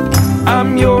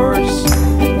 I'm yours,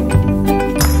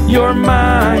 you're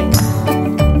mine.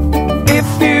 If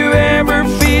you ever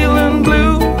feeling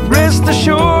blue, rest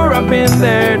assured I've been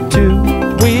there too.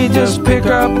 We just pick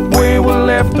up where we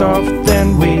left off,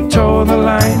 then we toe the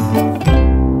line.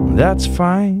 That's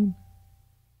fine.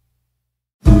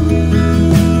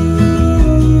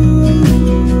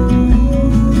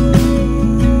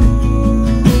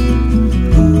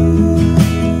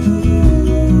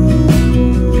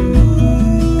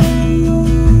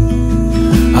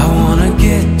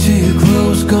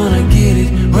 Gonna get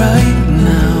it right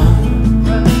now.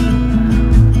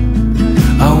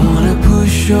 I wanna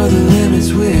push all the limits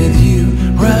with you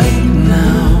right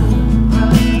now.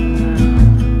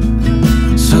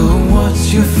 So what's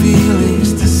your feelings?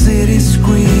 The city's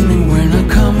screaming, we're not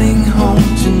coming home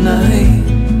tonight.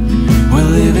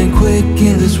 We're living quick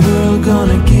in this world,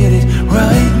 gonna get it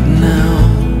right now.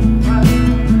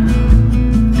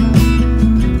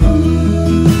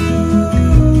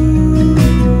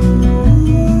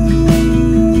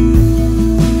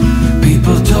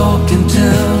 Talk and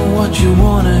tell what you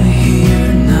wanna hear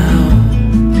now,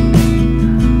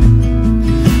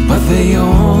 but they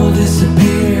all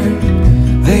disappear,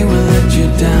 they will let you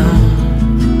down.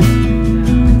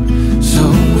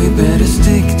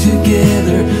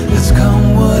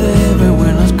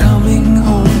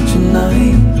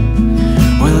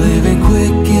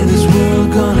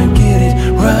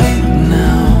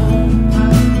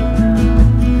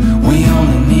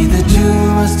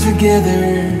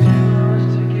 together.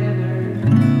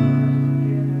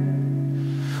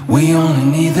 We only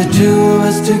need the two of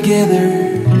us together.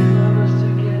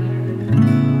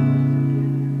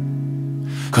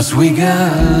 'Cause we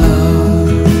got love.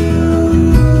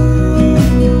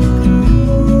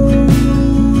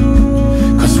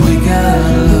 'Cause we got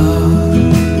love.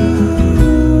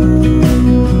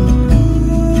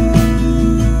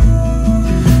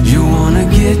 You wanna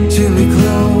get to me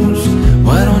close,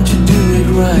 why don't you do it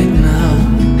right now?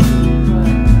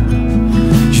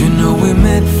 You know we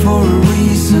met for a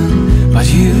reason, but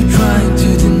you trying to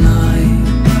deny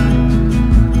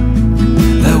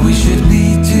that we should be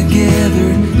together.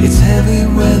 It's heavy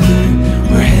weather,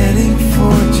 we're heading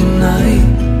for tonight.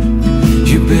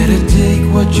 You better take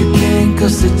what you can,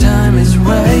 'cause the time is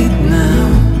right now.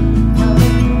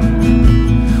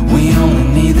 We only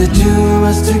need the two of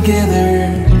us together.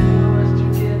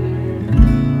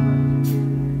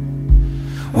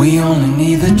 We only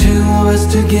need the two of us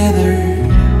together.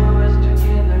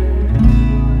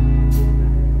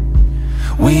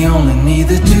 We only need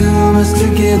the two of us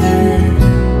together.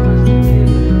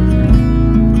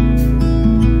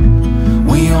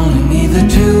 We only need the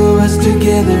two of us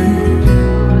together.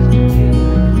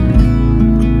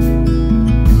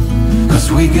 'Cause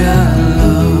we got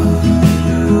love.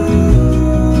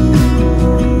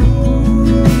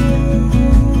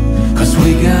 'Cause we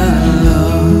got love.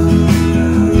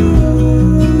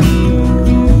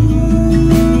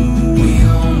 We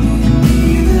only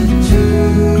need the two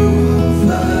of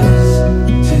us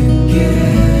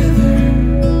together.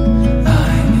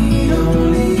 I need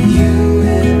only you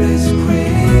in this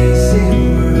crazy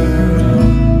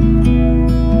world.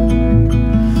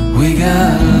 We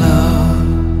got love.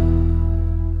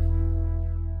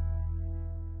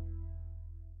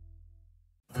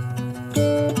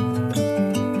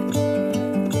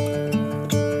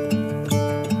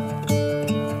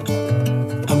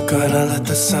 I'm gonna let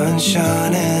the sun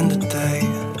shine in today.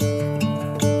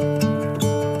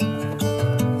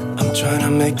 I'm trying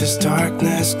to make this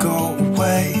darkness go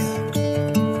away.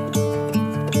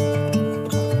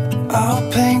 I'll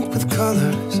paint with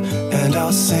colors and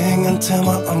I'll sing until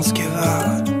my lungs give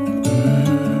out.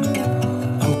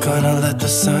 I'm gonna let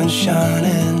the sun shine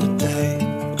in today.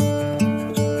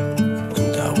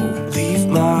 And I will leave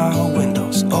my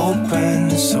windows open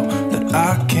so that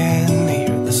I can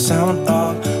hear the sound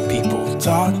of people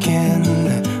talking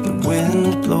and the wind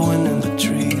blowing in the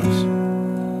trees.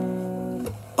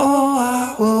 Oh, I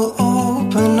will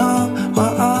open up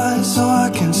my eyes so I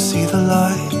can see the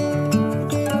light.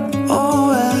 Oh,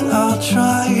 and I'll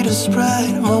try to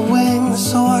spread my wings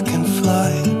so I can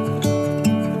fly.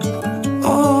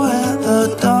 Oh, and the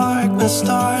darkness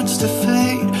starts to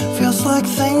fade. Feels like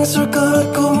things are gonna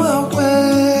go my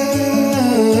way.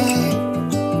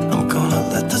 I'm gonna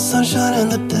let the sun shine in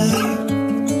the day.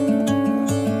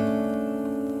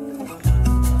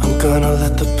 I'm gonna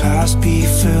let the past be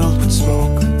filled with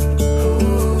smoke.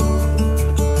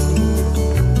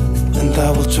 And I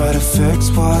will try to fix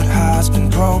what has been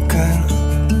broken.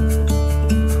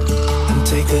 And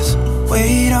take this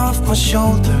weight off my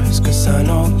shoulders, 'cause I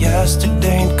know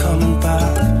yesterday ain't coming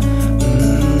back.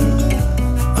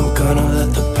 I'm gonna let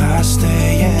the past stay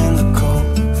in the cold.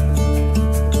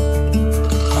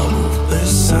 I will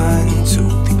listen to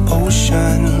the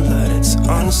ocean, let its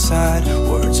unsaid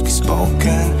words be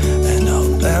spoken. And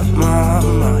I'll let my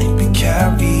mind be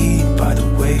carried by the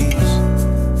waves.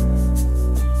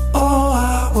 Oh,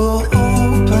 I will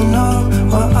open up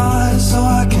my eyes so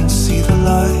I can see the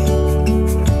light.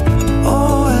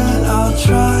 Oh, and I'll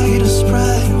try to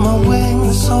spread my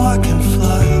wings so I can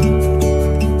fly.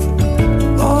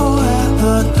 Oh, and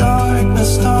the darkness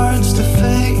starts to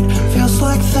fade. Feels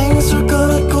like things are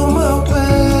gonna go my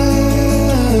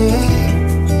way.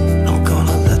 I'm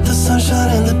gonna let the sun shine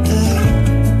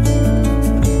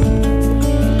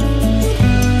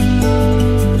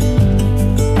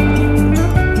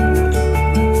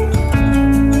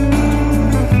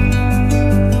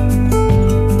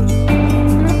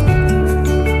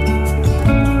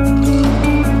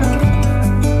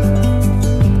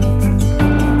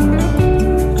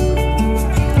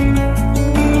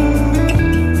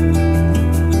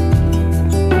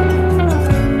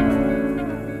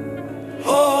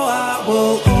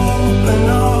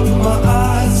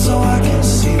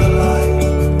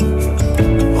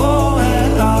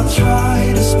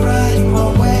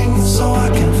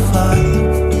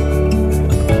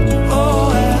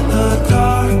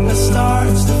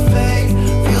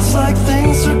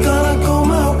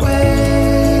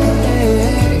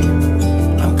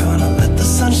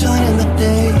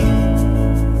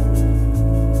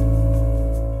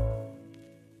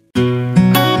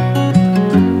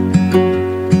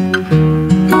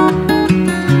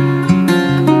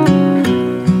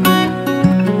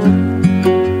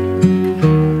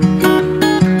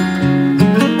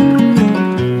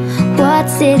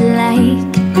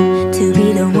like to be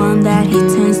the one that he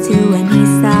turns to when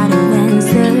he's out of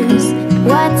answers?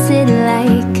 What's it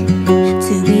like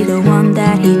to be the one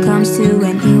that he comes to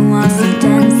when he wants to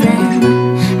dance? And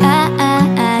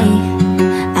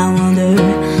I wonder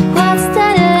what's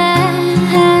that like?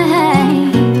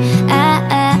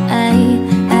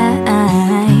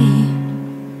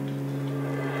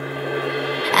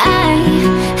 I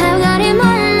have got him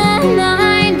on my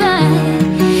mind, but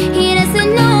he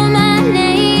doesn't know my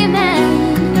name, and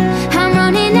I'm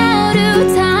running out of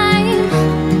time.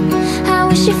 I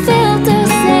wish you felt the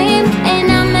same, and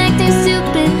I'm acting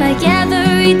stupid like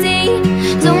every day.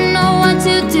 Don't know what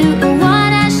to do or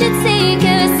what I should say,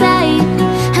 'cause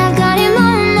I've got him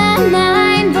on my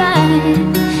mind, but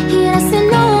he doesn't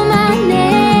know my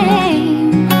name.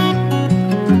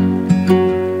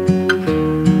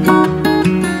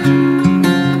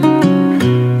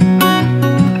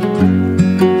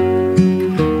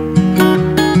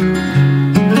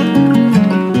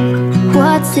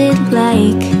 What's it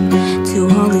like to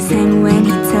hold his hand when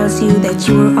he tells you that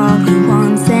you're all he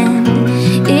wants? And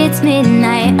it's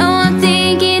midnight, oh, I'm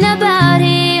thinking about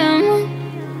him.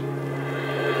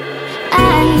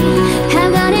 I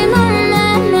have got him on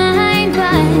my mind,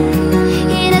 but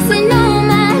he doesn't know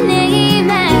my name,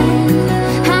 and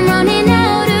I'm running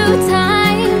out of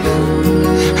time.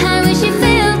 I wish you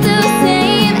felt the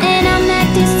same, and I'm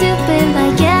acting stupid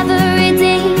like every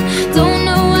day. Don't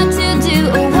know what to do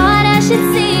or what I should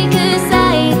say, 'cause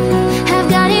I've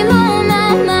got him on my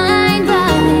mind,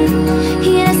 but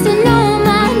he doesn't know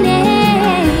my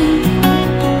name.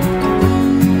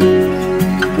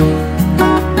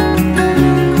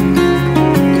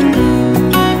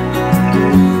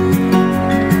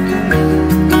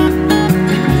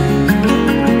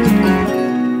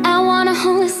 I wanna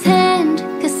hold his hand,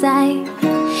 'cause I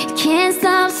can't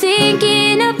stop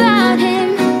thinking about him.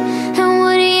 And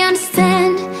would he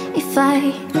understand if I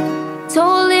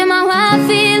told him how I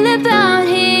feel about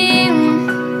him?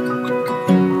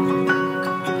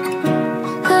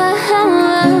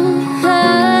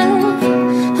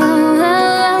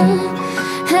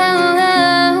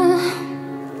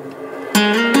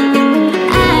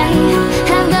 I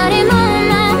have got him on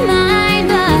my mind,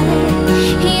 but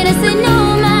he doesn't know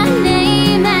my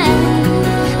name, and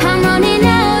I'm running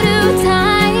out of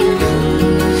time.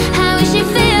 I wish you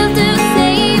felt the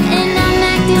same, and I'm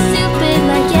acting stupid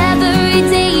like every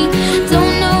day.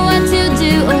 Don't know what to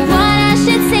do or what I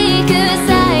should say, 'cause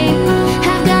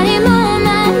I've got him on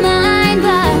my mind,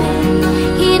 but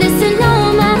he doesn't know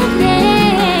my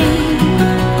name.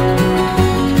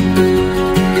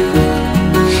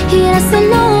 He doesn't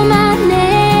know my name.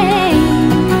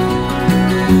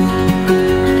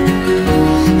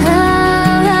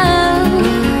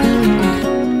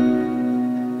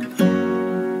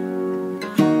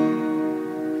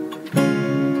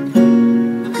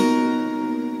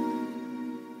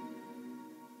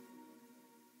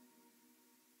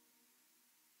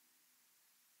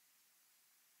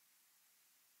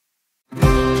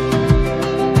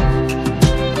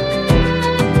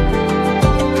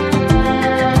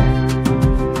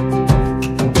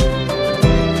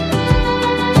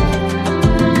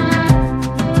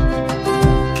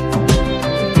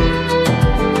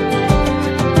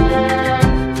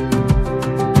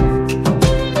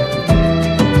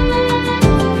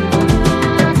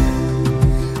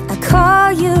 I call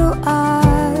you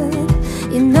up,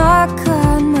 you knock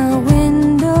on my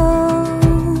window.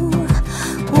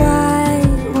 Why?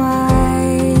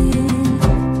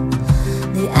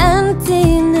 The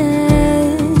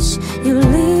emptiness you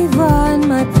leave on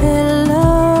my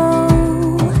pillow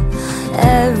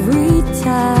every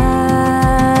time.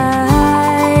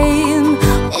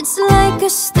 It's like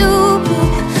a stupid,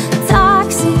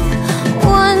 toxic,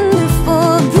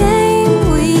 wonderful game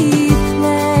we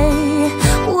play.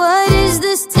 What is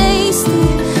this tasty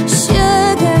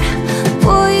sugar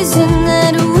poison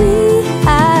that we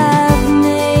have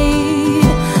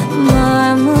made?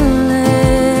 Marmalade.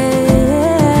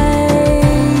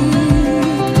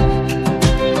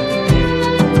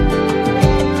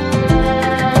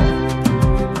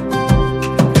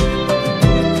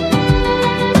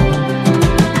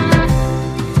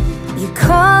 You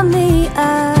call me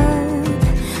up,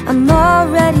 I'm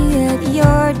already at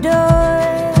your door.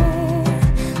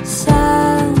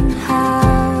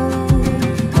 Somehow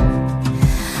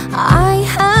I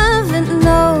haven't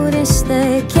noticed the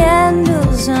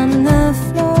candles on the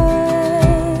floor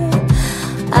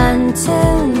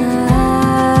until now.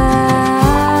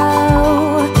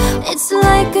 It's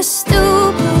like a